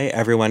large guy.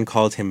 Everyone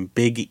called him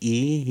Big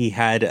E. He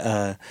had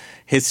a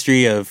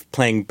history of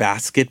playing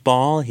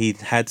basketball. He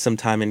had some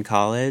time in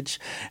college,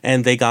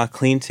 and they got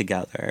clean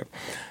together.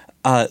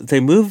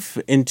 They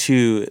move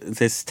into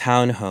this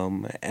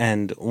townhome,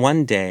 and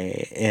one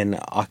day in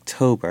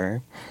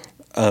October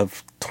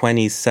of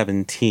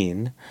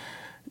 2017,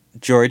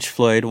 George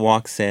Floyd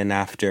walks in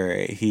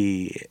after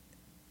he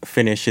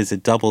finishes a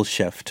double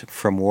shift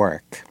from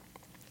work,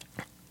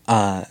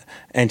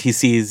 and he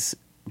sees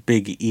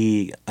Big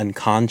E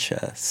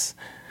unconscious,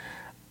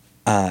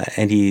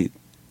 and he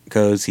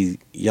goes, he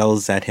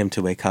yells at him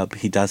to wake up.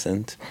 He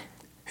doesn't.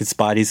 His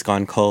body's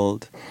gone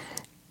cold.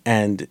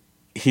 And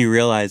he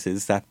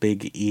realizes that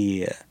Big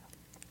E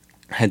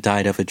had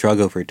died of a drug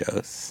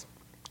overdose.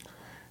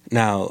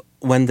 Now,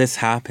 when this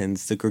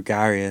happens, the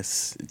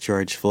gregarious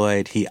George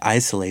Floyd, he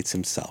isolates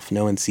himself.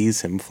 No one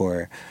sees him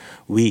for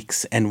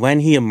weeks. And when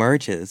he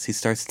emerges, he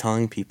starts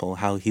telling people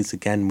how he's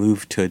again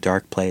moved to a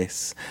dark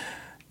place.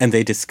 And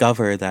they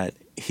discover that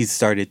he's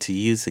started to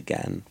use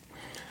again.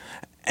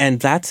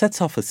 And that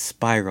sets off a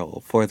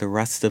spiral for the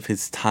rest of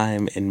his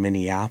time in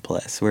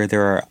Minneapolis, where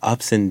there are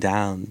ups and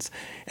downs.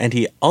 And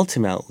he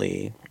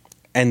ultimately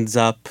ends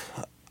up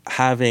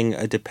having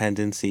a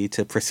dependency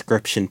to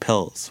prescription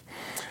pills.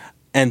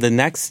 And the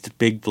next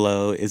big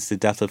blow is the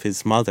death of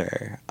his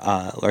mother,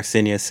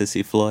 Larcenia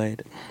Cissy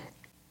Floyd.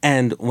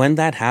 And when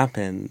that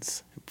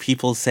happens,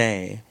 people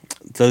say,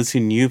 those who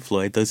knew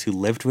Floyd, those who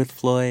lived with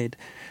Floyd,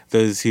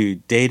 those who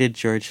dated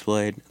George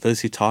Floyd,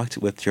 those who talked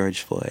with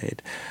George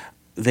Floyd,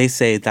 they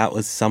say that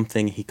was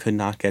something he could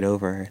not get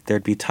over.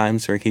 There'd be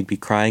times where he'd be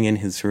crying in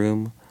his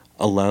room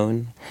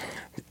alone.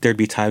 There'd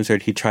be times where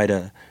he'd try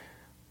to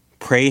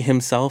pray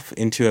himself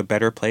into a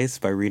better place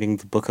by reading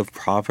the book of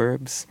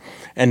Proverbs,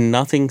 and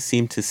nothing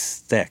seemed to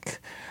stick.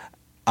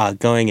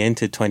 Going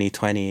into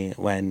 2020,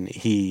 when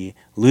he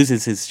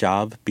loses his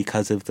job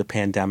because of the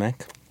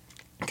pandemic,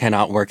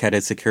 cannot work at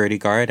a security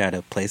guard at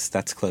a place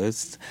that's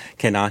closed,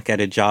 cannot get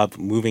a job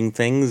moving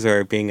things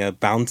or being a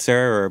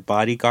bouncer or a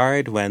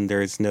bodyguard when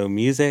there's no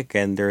music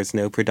and there's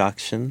no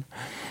production.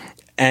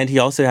 And he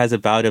also has a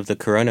bout of the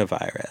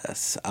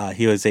coronavirus.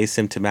 He was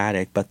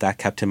asymptomatic, but that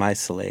kept him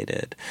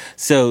isolated.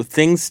 So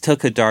things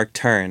took a dark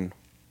turn.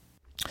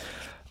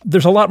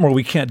 There's a lot more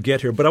we can't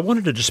get here, but I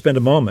wanted to just spend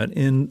a moment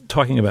in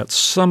talking about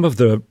some of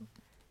the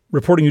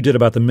reporting you did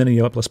about the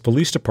Minneapolis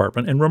Police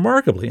Department. And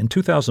remarkably, in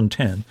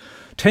 2010,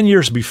 10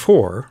 years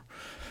before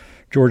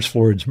George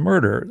Floyd's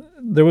murder,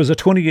 there was a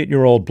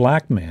 28-year-old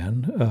black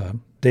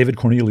man, David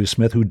Cornelius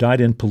Smith, who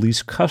died in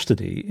police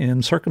custody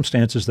in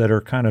circumstances that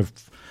are kind of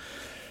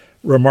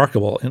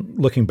remarkable in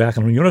looking back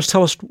on them. You want to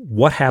tell us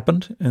what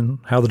happened and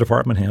how the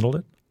department handled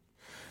it?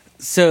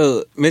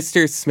 So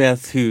Mr.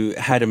 Smith, who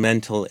had a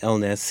mental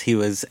illness, he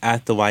was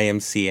at the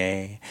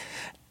YMCA,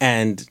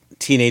 and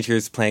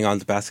teenagers playing on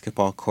the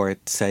basketball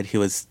court said he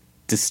was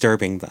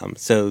disturbing them.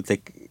 So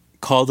they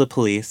call the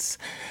police,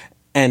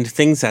 and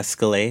things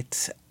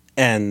escalate,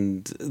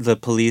 and the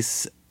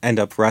police end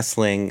up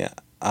wrestling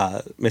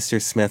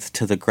Mr. Smith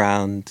to the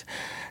ground,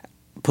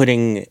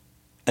 putting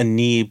a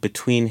knee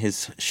between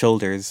his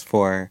shoulders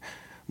for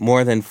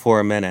more than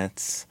 4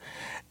 minutes.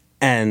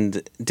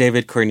 And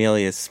David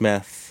Cornelius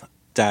Smith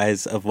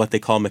dies of what they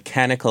call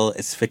mechanical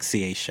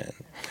asphyxiation.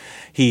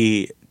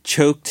 He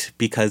choked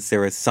because there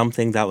was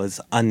something that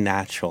was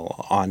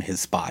unnatural on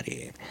his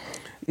body.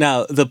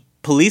 Now, the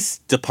police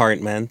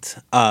department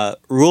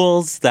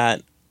rules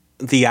that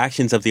the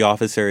actions of the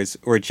officers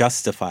were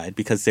justified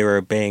because they were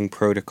obeying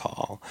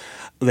protocol.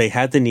 They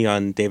had the knee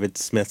on David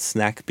Smith's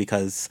neck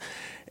because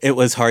it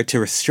was hard to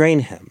restrain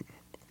him.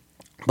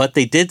 But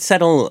they did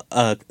settle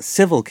a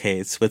civil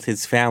case with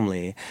his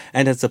family,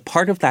 and as a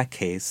part of that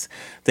case,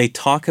 they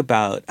talk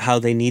about how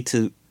they need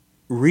to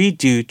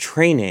redo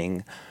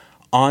training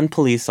on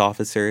police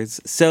officers,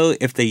 so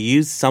if they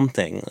use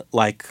something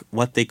like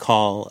what they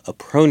call a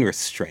prone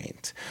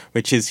restraint,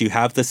 which is you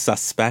have the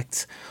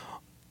suspect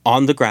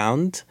on the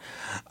ground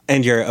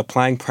and you're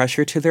applying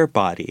pressure to their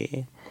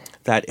body,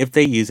 that if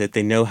they use it,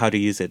 they know how to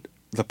use it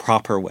the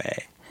proper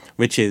way,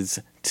 which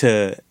is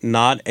to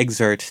not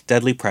exert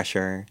deadly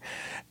pressure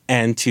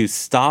and to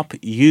stop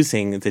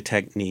using the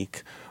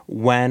technique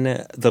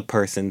when the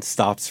person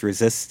stops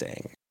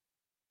resisting.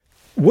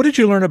 What did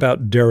you learn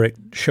about Derek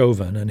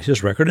Chauvin and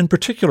his record, in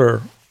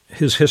particular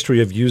his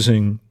history of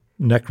using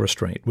neck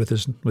restraint with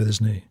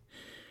his knee?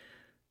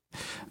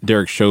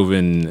 Derek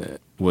Chauvin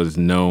was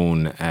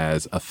known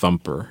as a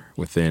thumper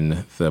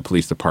within the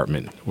police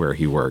department where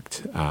he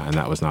worked, and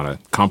that was not a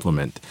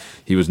compliment.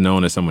 He was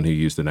known as someone who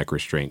used the neck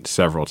restraint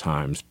several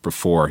times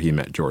before he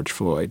met George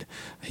Floyd.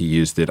 He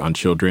used it on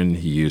children.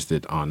 He used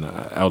it on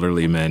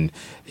elderly men.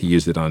 He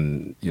used it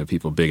on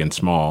people big and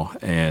small,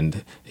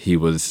 and it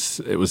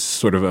was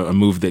sort of a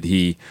move that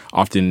he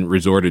often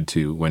resorted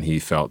to when he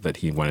felt that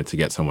he wanted to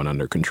get someone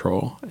under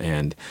control.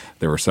 And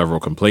there were several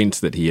complaints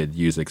that he had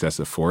used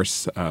excessive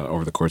force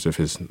over the course of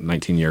his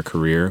 19-year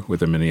career with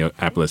the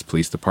Minneapolis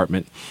Police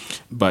Department.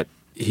 But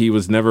he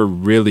was never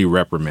really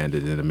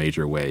reprimanded in a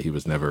major way. He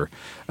was never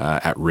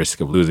at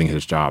risk of losing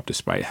his job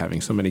despite having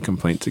so many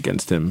complaints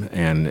against him.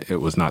 And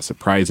it was not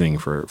surprising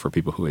for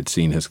people who had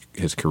seen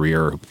his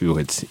career, or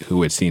people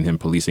who had seen him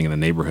policing in the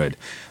neighborhood,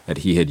 that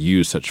he had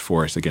used such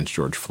force against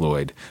George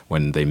Floyd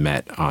when they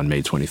met on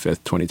May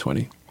 25th,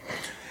 2020.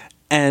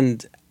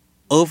 And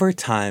over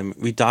time,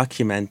 we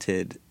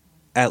documented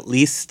at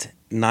least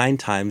 9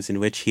 times in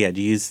which he had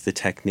used the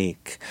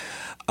technique.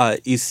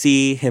 You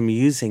see him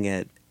using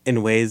it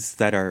in ways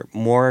that are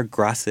more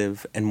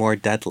aggressive and more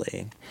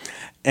deadly.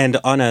 And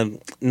on a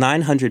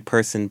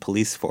 900-person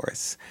police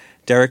force,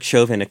 Derek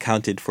Chauvin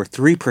accounted for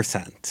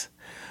 3%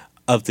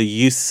 of the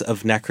use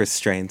of neck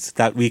restraints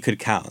that we could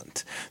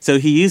count. So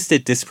he used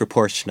it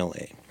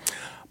disproportionately.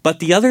 But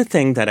the other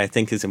thing that I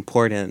think is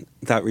important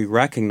that we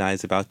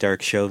recognize about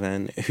Derek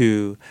Chauvin,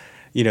 who,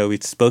 we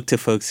spoke to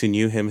folks who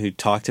knew him, who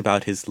talked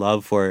about his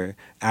love for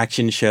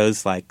action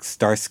shows like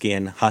Starsky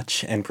and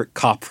Hutch and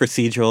cop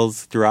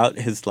procedurals throughout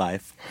his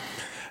life,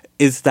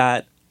 is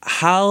that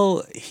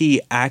how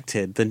he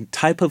acted, the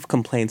type of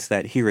complaints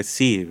that he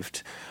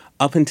received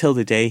up until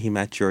the day he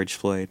met George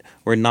Floyd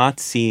were not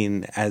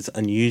seen as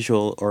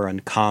unusual or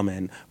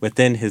uncommon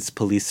within his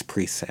police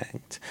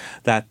precinct.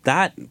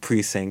 That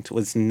precinct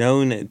was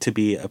known to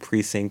be a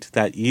precinct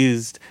that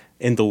used,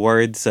 in the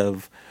words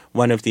of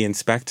one of the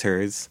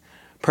inspectors,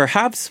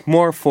 perhaps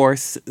more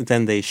force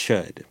than they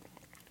should.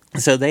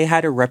 So they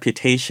had a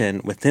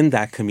reputation within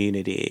that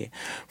community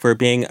for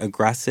being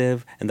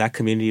aggressive, and that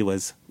community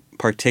was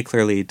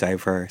particularly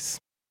diverse.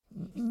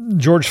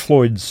 George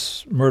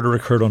Floyd's murder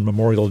occurred on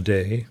Memorial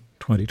Day,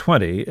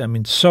 2020. I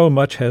mean, so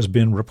much has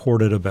been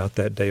reported about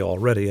that day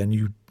already, and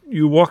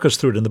you walk us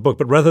through it in the book.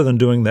 But rather than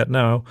doing that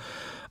now,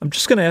 I'm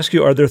just going to ask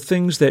you, are there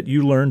things that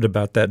you learned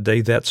about that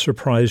day that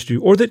surprised you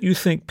or that you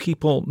think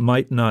people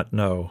might not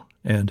know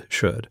and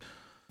should?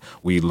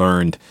 We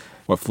learned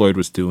what Floyd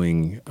was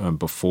doing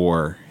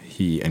before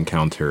he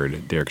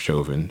encountered Derek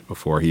Chauvin,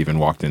 before he even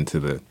walked into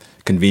the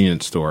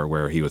convenience store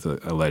where he was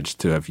alleged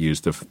to have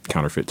used a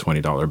counterfeit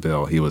 $20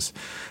 bill. He was,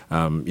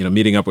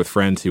 meeting up with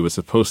friends. He was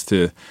supposed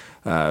to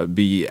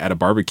be at a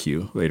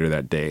barbecue later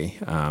that day.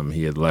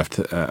 He had left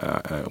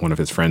one of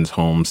his friends'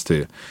 homes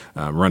to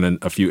run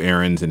a few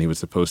errands, and he was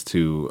supposed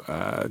to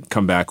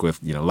come back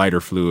with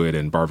lighter fluid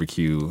and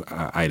barbecue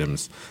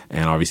items.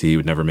 And obviously, he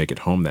would never make it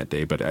home that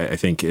day. But I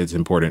think it's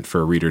important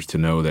for readers to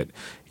know that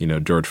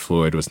George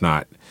Floyd was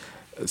not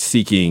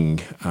seeking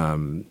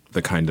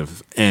the kind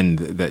of end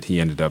that he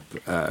ended up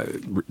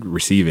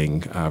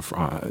receiving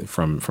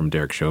from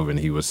Derek Chauvin.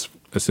 He was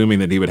assuming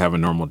that he would have a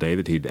normal day,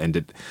 that he'd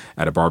ended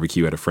at a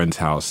barbecue at a friend's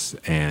house,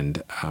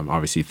 and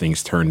obviously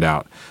things turned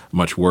out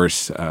much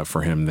worse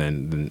for him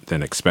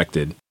than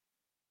expected.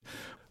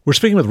 We're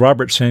speaking with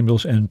Robert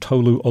Samuels and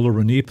Tolu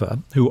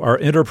Olorunipa, who are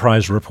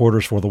enterprise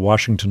reporters for The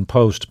Washington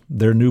Post.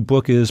 Their new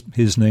book is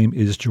His Name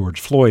is George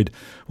Floyd.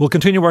 We'll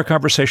continue our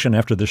conversation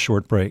after this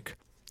short break.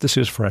 This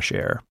is Fresh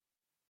Air.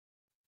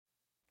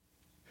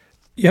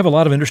 You have a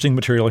lot of interesting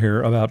material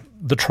here about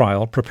the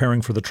trial,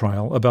 preparing for the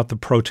trial, about the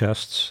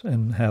protests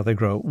and how they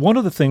grow. One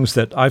of the things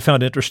that I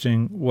found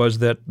interesting was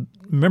that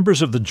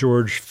members of the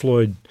George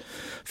Floyd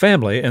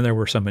family, and there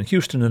were some in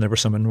Houston and there were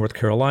some in North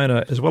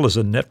Carolina, as well as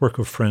a network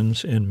of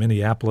friends in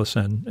Minneapolis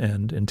and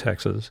in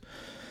Texas,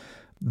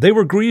 they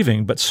were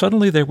grieving, but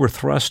suddenly they were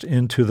thrust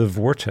into the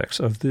vortex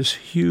of this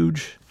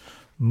huge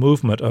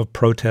movement of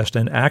protest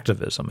and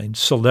activism. I mean,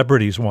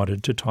 celebrities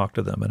wanted to talk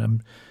to them,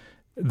 and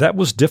that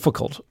was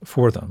difficult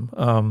for them.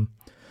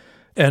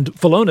 And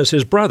Philonise,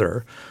 his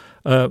brother,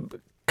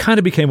 kind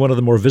of became one of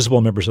the more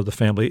visible members of the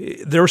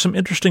family. There were some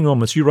interesting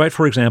moments. You write,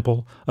 for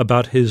example,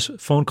 about his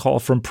phone call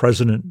from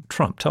President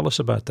Trump. Tell us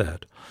about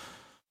that.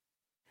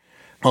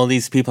 All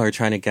these people are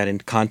trying to get in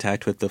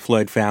contact with the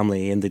Floyd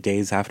family in the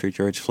days after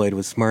George Floyd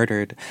was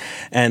murdered.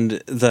 And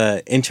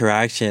the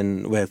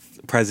interaction with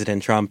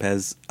President Trump,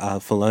 as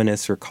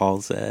Philonise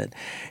recalls it,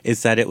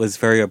 is that it was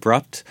very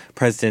abrupt.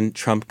 President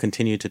Trump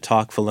continued to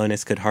talk.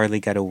 Philonise could hardly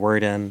get a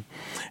word in.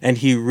 And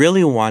he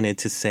really wanted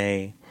to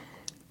say,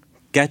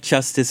 "Get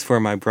justice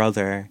for my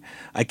brother.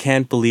 I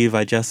can't believe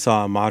I just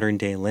saw a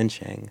modern-day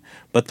lynching."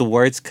 But the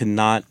words could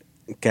not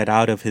get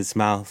out of his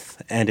mouth,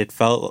 and it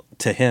felt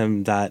to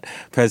him that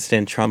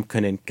President Trump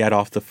couldn't get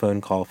off the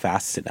phone call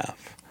fast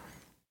enough.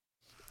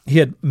 He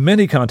had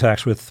many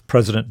contacts with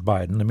President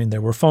Biden. I mean,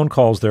 there were phone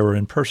calls, there were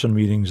in-person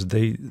meetings.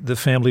 The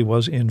family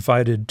was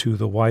invited to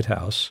the White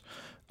House.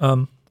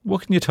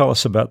 What can you tell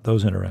us about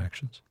those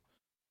interactions?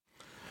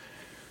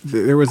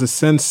 There was a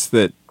sense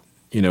that,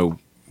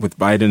 with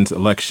Biden's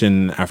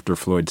election after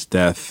Floyd's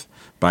death,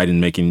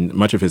 Biden making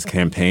much of his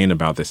campaign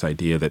about this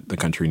idea that the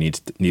country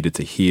needed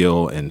to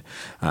heal and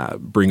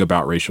bring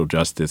about racial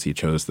justice. He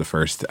chose the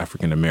first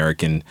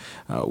African-American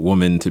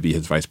woman to be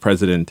his vice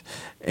president.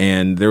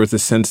 And there was a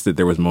sense that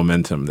there was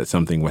momentum, that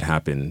something would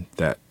happen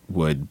that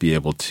would be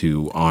able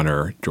to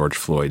honor George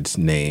Floyd's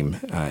name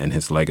and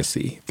his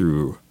legacy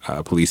through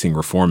a policing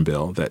reform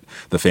bill that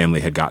the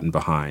family had gotten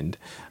behind.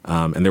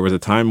 And there was a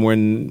time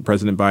when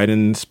President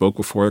Biden spoke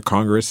before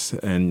Congress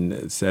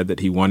and said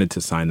that he wanted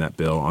to sign that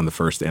bill on the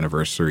first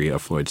anniversary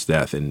of Floyd's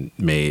death in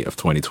May of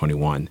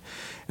 2021.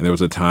 And there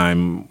was a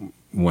time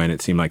when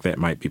it seemed like that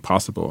might be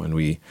possible. And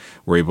we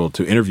were able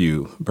to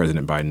interview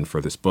President Biden for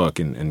this book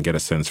and get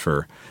a sense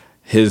for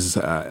his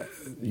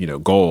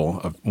goal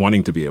of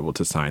wanting to be able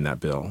to sign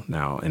that bill.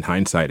 Now, in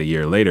hindsight, a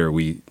year later,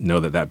 we know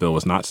that bill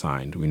was not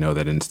signed. We know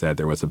that instead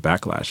there was a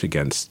backlash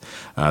against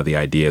the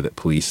idea that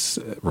police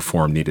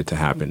reform needed to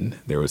happen.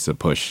 There was a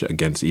push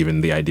against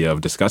even the idea of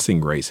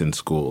discussing race in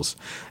schools,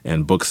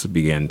 and books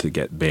began to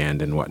get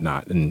banned and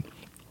whatnot. And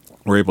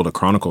we're able to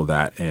chronicle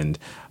that. And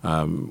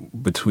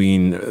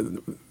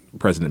between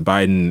President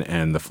Biden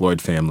and the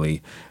Floyd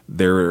family,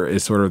 there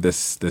is sort of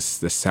this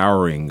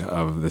souring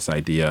of this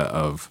idea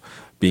of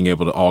being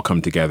able to all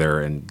come together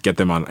and get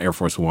them on Air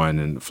Force One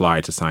and fly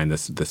to sign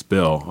this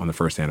bill on the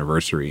first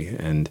anniversary.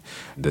 And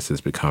this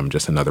has become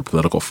just another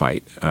political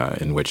fight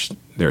in which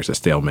there's a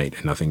stalemate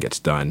and nothing gets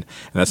done.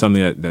 And that's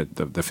something that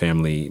the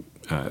family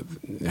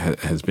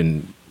has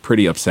been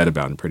pretty upset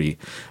about and pretty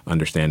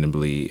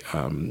understandably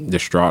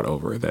distraught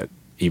over, that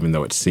even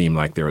though it seemed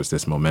like there was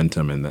this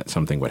momentum and that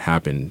something would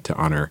happen to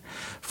honor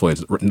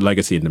Floyd's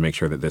legacy and to make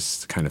sure that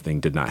this kind of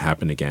thing did not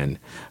happen again,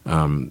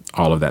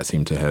 all of that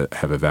seemed to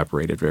have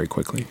evaporated very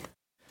quickly.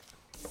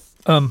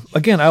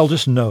 Again, I'll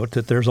just note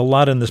that there's a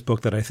lot in this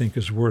book that I think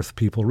is worth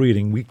people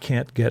reading. We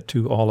can't get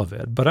to all of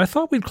it, but I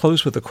thought we'd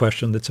close with a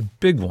question that's a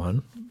big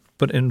one,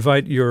 but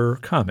invite your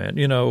comment.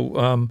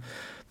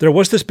 There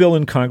was this bill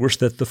in Congress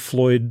that the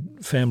Floyd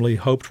family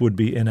hoped would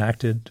be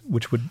enacted,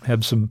 which would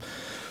have some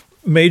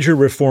major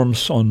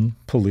reforms on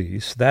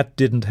police. That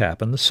didn't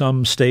happen.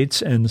 Some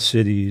states and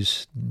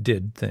cities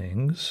did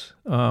things.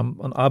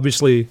 And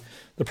obviously,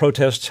 the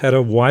protests had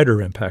a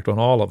wider impact on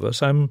all of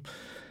us.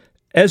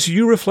 As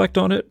you reflect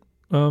on it,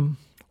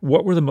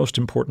 what were the most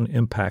important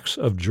impacts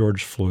of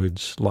George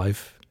Floyd's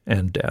life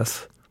and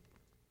death?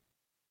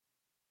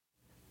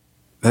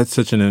 That's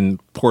such an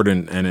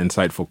important and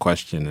insightful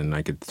question, and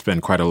I could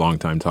spend quite a long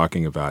time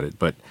talking about it.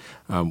 But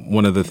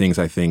one of the things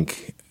I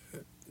think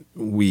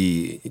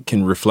we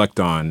can reflect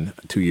on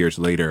 2 years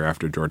later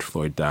after George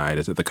Floyd died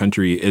is that the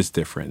country is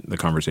different. The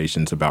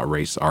conversations about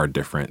race are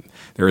different.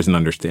 There is an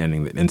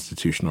understanding that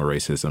institutional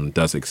racism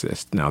does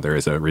exist. Now, there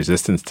is a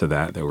resistance to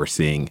that we're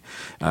seeing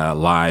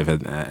live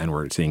and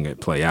we're seeing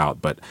it play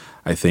out. But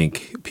I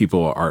think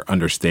people are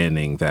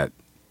understanding that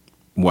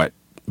what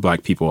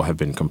Black people have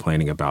been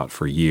complaining about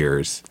for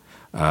years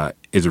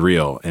is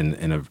real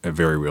in a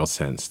very real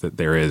sense, that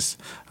there is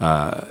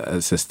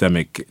a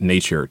systemic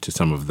nature to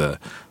some of the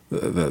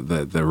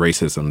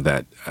racism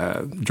that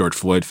George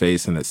Floyd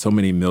faced and that so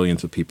many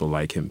millions of people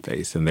like him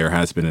face. And there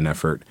has been an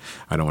effort,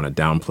 I don't want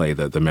to downplay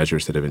the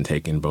measures that have been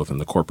taken both in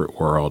the corporate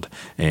world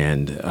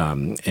and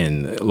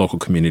in local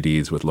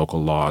communities with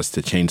local laws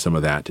to change some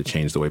of that, to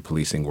change the way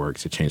policing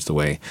works, to change the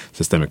way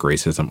systemic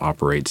racism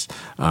operates.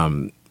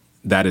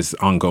 That is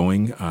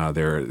ongoing.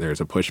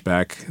 There's a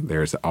pushback.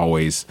 There's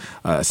always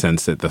a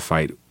sense that the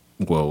fight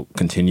will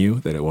continue,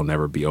 that it will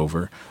never be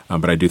over.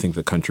 But I do think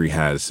the country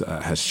has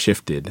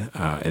shifted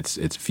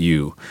its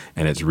view,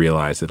 and it's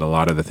realized that a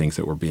lot of the things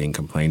that were being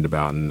complained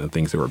about and the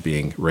things that were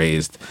being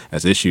raised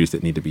as issues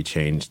that need to be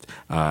changed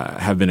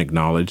have been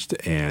acknowledged,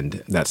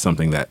 and that's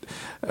something that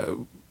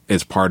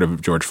is part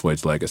of George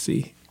Floyd's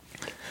legacy.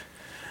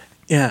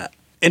 Yeah.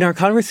 In our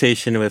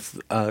conversation with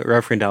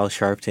Reverend Al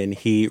Sharpton,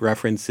 he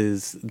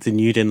references the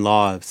Newton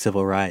Law of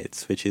Civil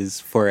Rights, which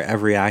is for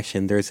every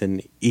action, there's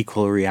an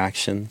equal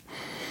reaction.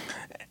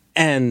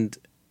 And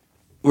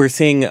we're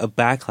seeing a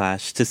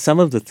backlash to some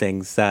of the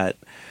things that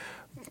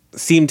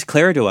seemed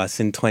clear to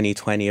us in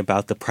 2020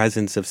 about the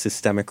presence of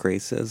systemic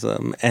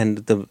racism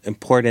and the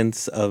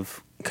importance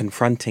of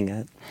confronting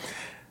it.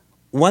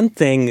 One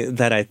thing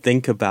that I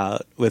think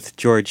about with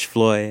George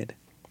Floyd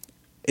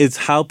is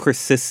how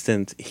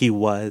persistent he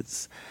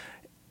was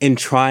in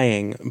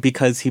trying,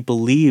 because he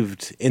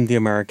believed in the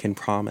American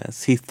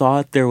promise. He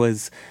thought there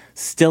was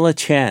still a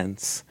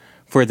chance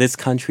for this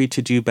country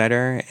to do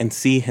better and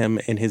see him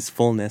in his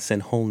fullness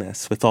and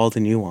wholeness with all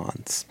the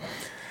nuance.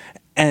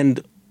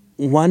 And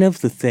one of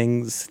the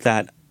things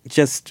that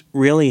just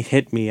really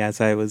hit me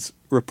as I was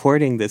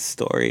reporting this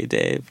story,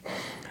 Dave,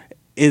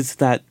 is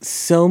that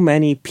so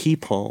many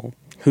people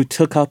who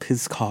took up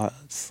his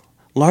cause,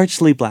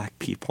 largely Black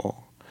people,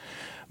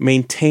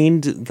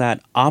 maintained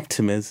that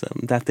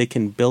optimism that they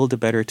can build a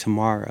better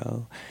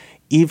tomorrow,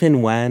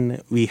 even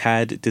when we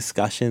had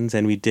discussions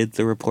and we did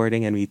the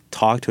reporting and we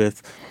talked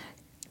with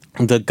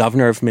the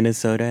governor of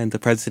Minnesota and the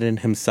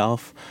president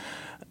himself,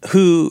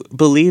 who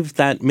believed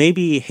that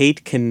maybe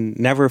hate can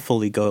never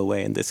fully go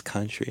away in this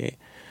country.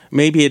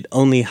 Maybe it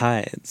only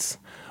hides.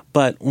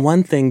 But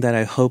one thing that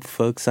I hope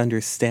folks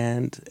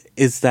understand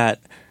is that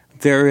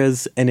there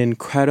is an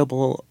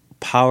incredible,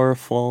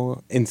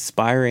 powerful,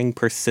 inspiring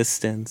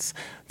persistence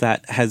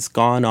that has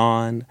gone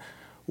on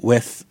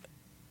with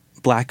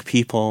Black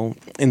people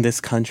in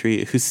this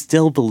country who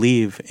still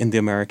believe in the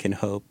American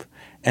hope.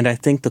 And I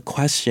think the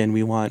question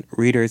we want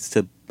readers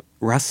to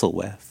wrestle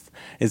with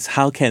is,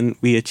 how can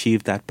we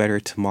achieve that better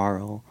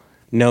tomorrow,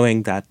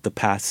 knowing that the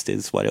past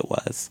is what it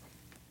was?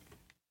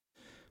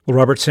 Well,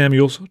 Robert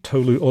Samuels,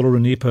 Tolu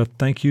Olorunnipa,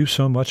 thank you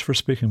so much for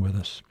speaking with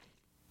us.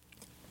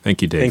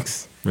 Thank you, Dave.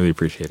 Thanks. Really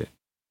appreciate it.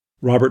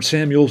 Robert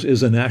Samuels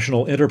is a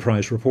national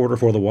enterprise reporter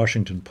for The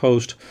Washington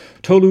Post.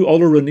 Tolu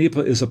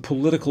Olorunnipa is a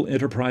political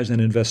enterprise and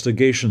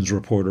investigations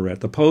reporter at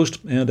The Post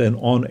and an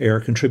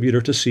on-air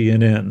contributor to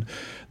CNN.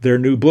 Their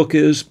new book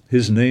is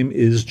His Name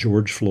is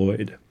George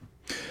Floyd.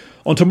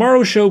 On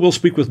tomorrow's show, we'll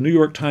speak with New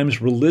York Times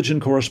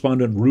religion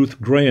correspondent Ruth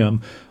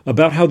Graham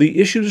about how the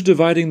issues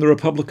dividing the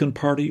Republican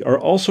Party are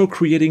also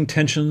creating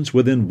tensions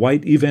within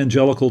white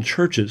evangelical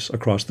churches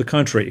across the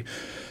country.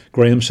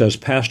 Graham says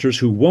pastors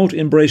who won't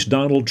embrace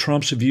Donald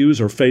Trump's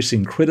views are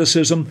facing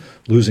criticism,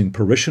 losing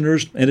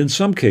parishioners, and in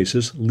some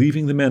cases,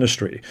 leaving the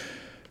ministry.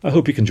 I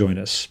hope you can join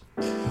us.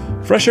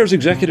 Fresh Air's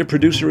executive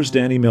producer is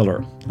Danny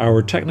Miller.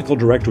 Our technical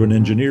director and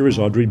engineer is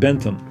Audrey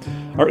Bentham.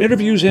 Our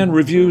interviews and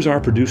reviews are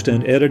produced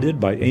and edited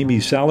by Amy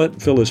Sallet,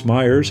 Phyllis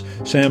Myers,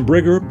 Sam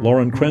Brigger,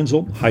 Lauren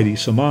Krenzel, Heidi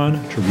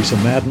Saman, Teresa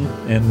Madden,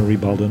 Anne-Marie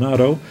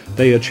Baldonado,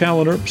 Thea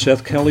Challoner,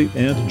 Seth Kelly,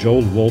 and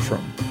Joel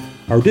Wolfram.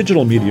 Our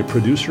digital media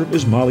producer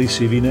is Molly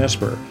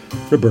Seavey-Nesper.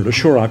 Roberta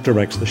Shorrock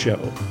directs the show.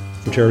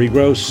 For Terry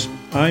Gross,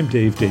 I'm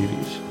Dave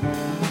Davies.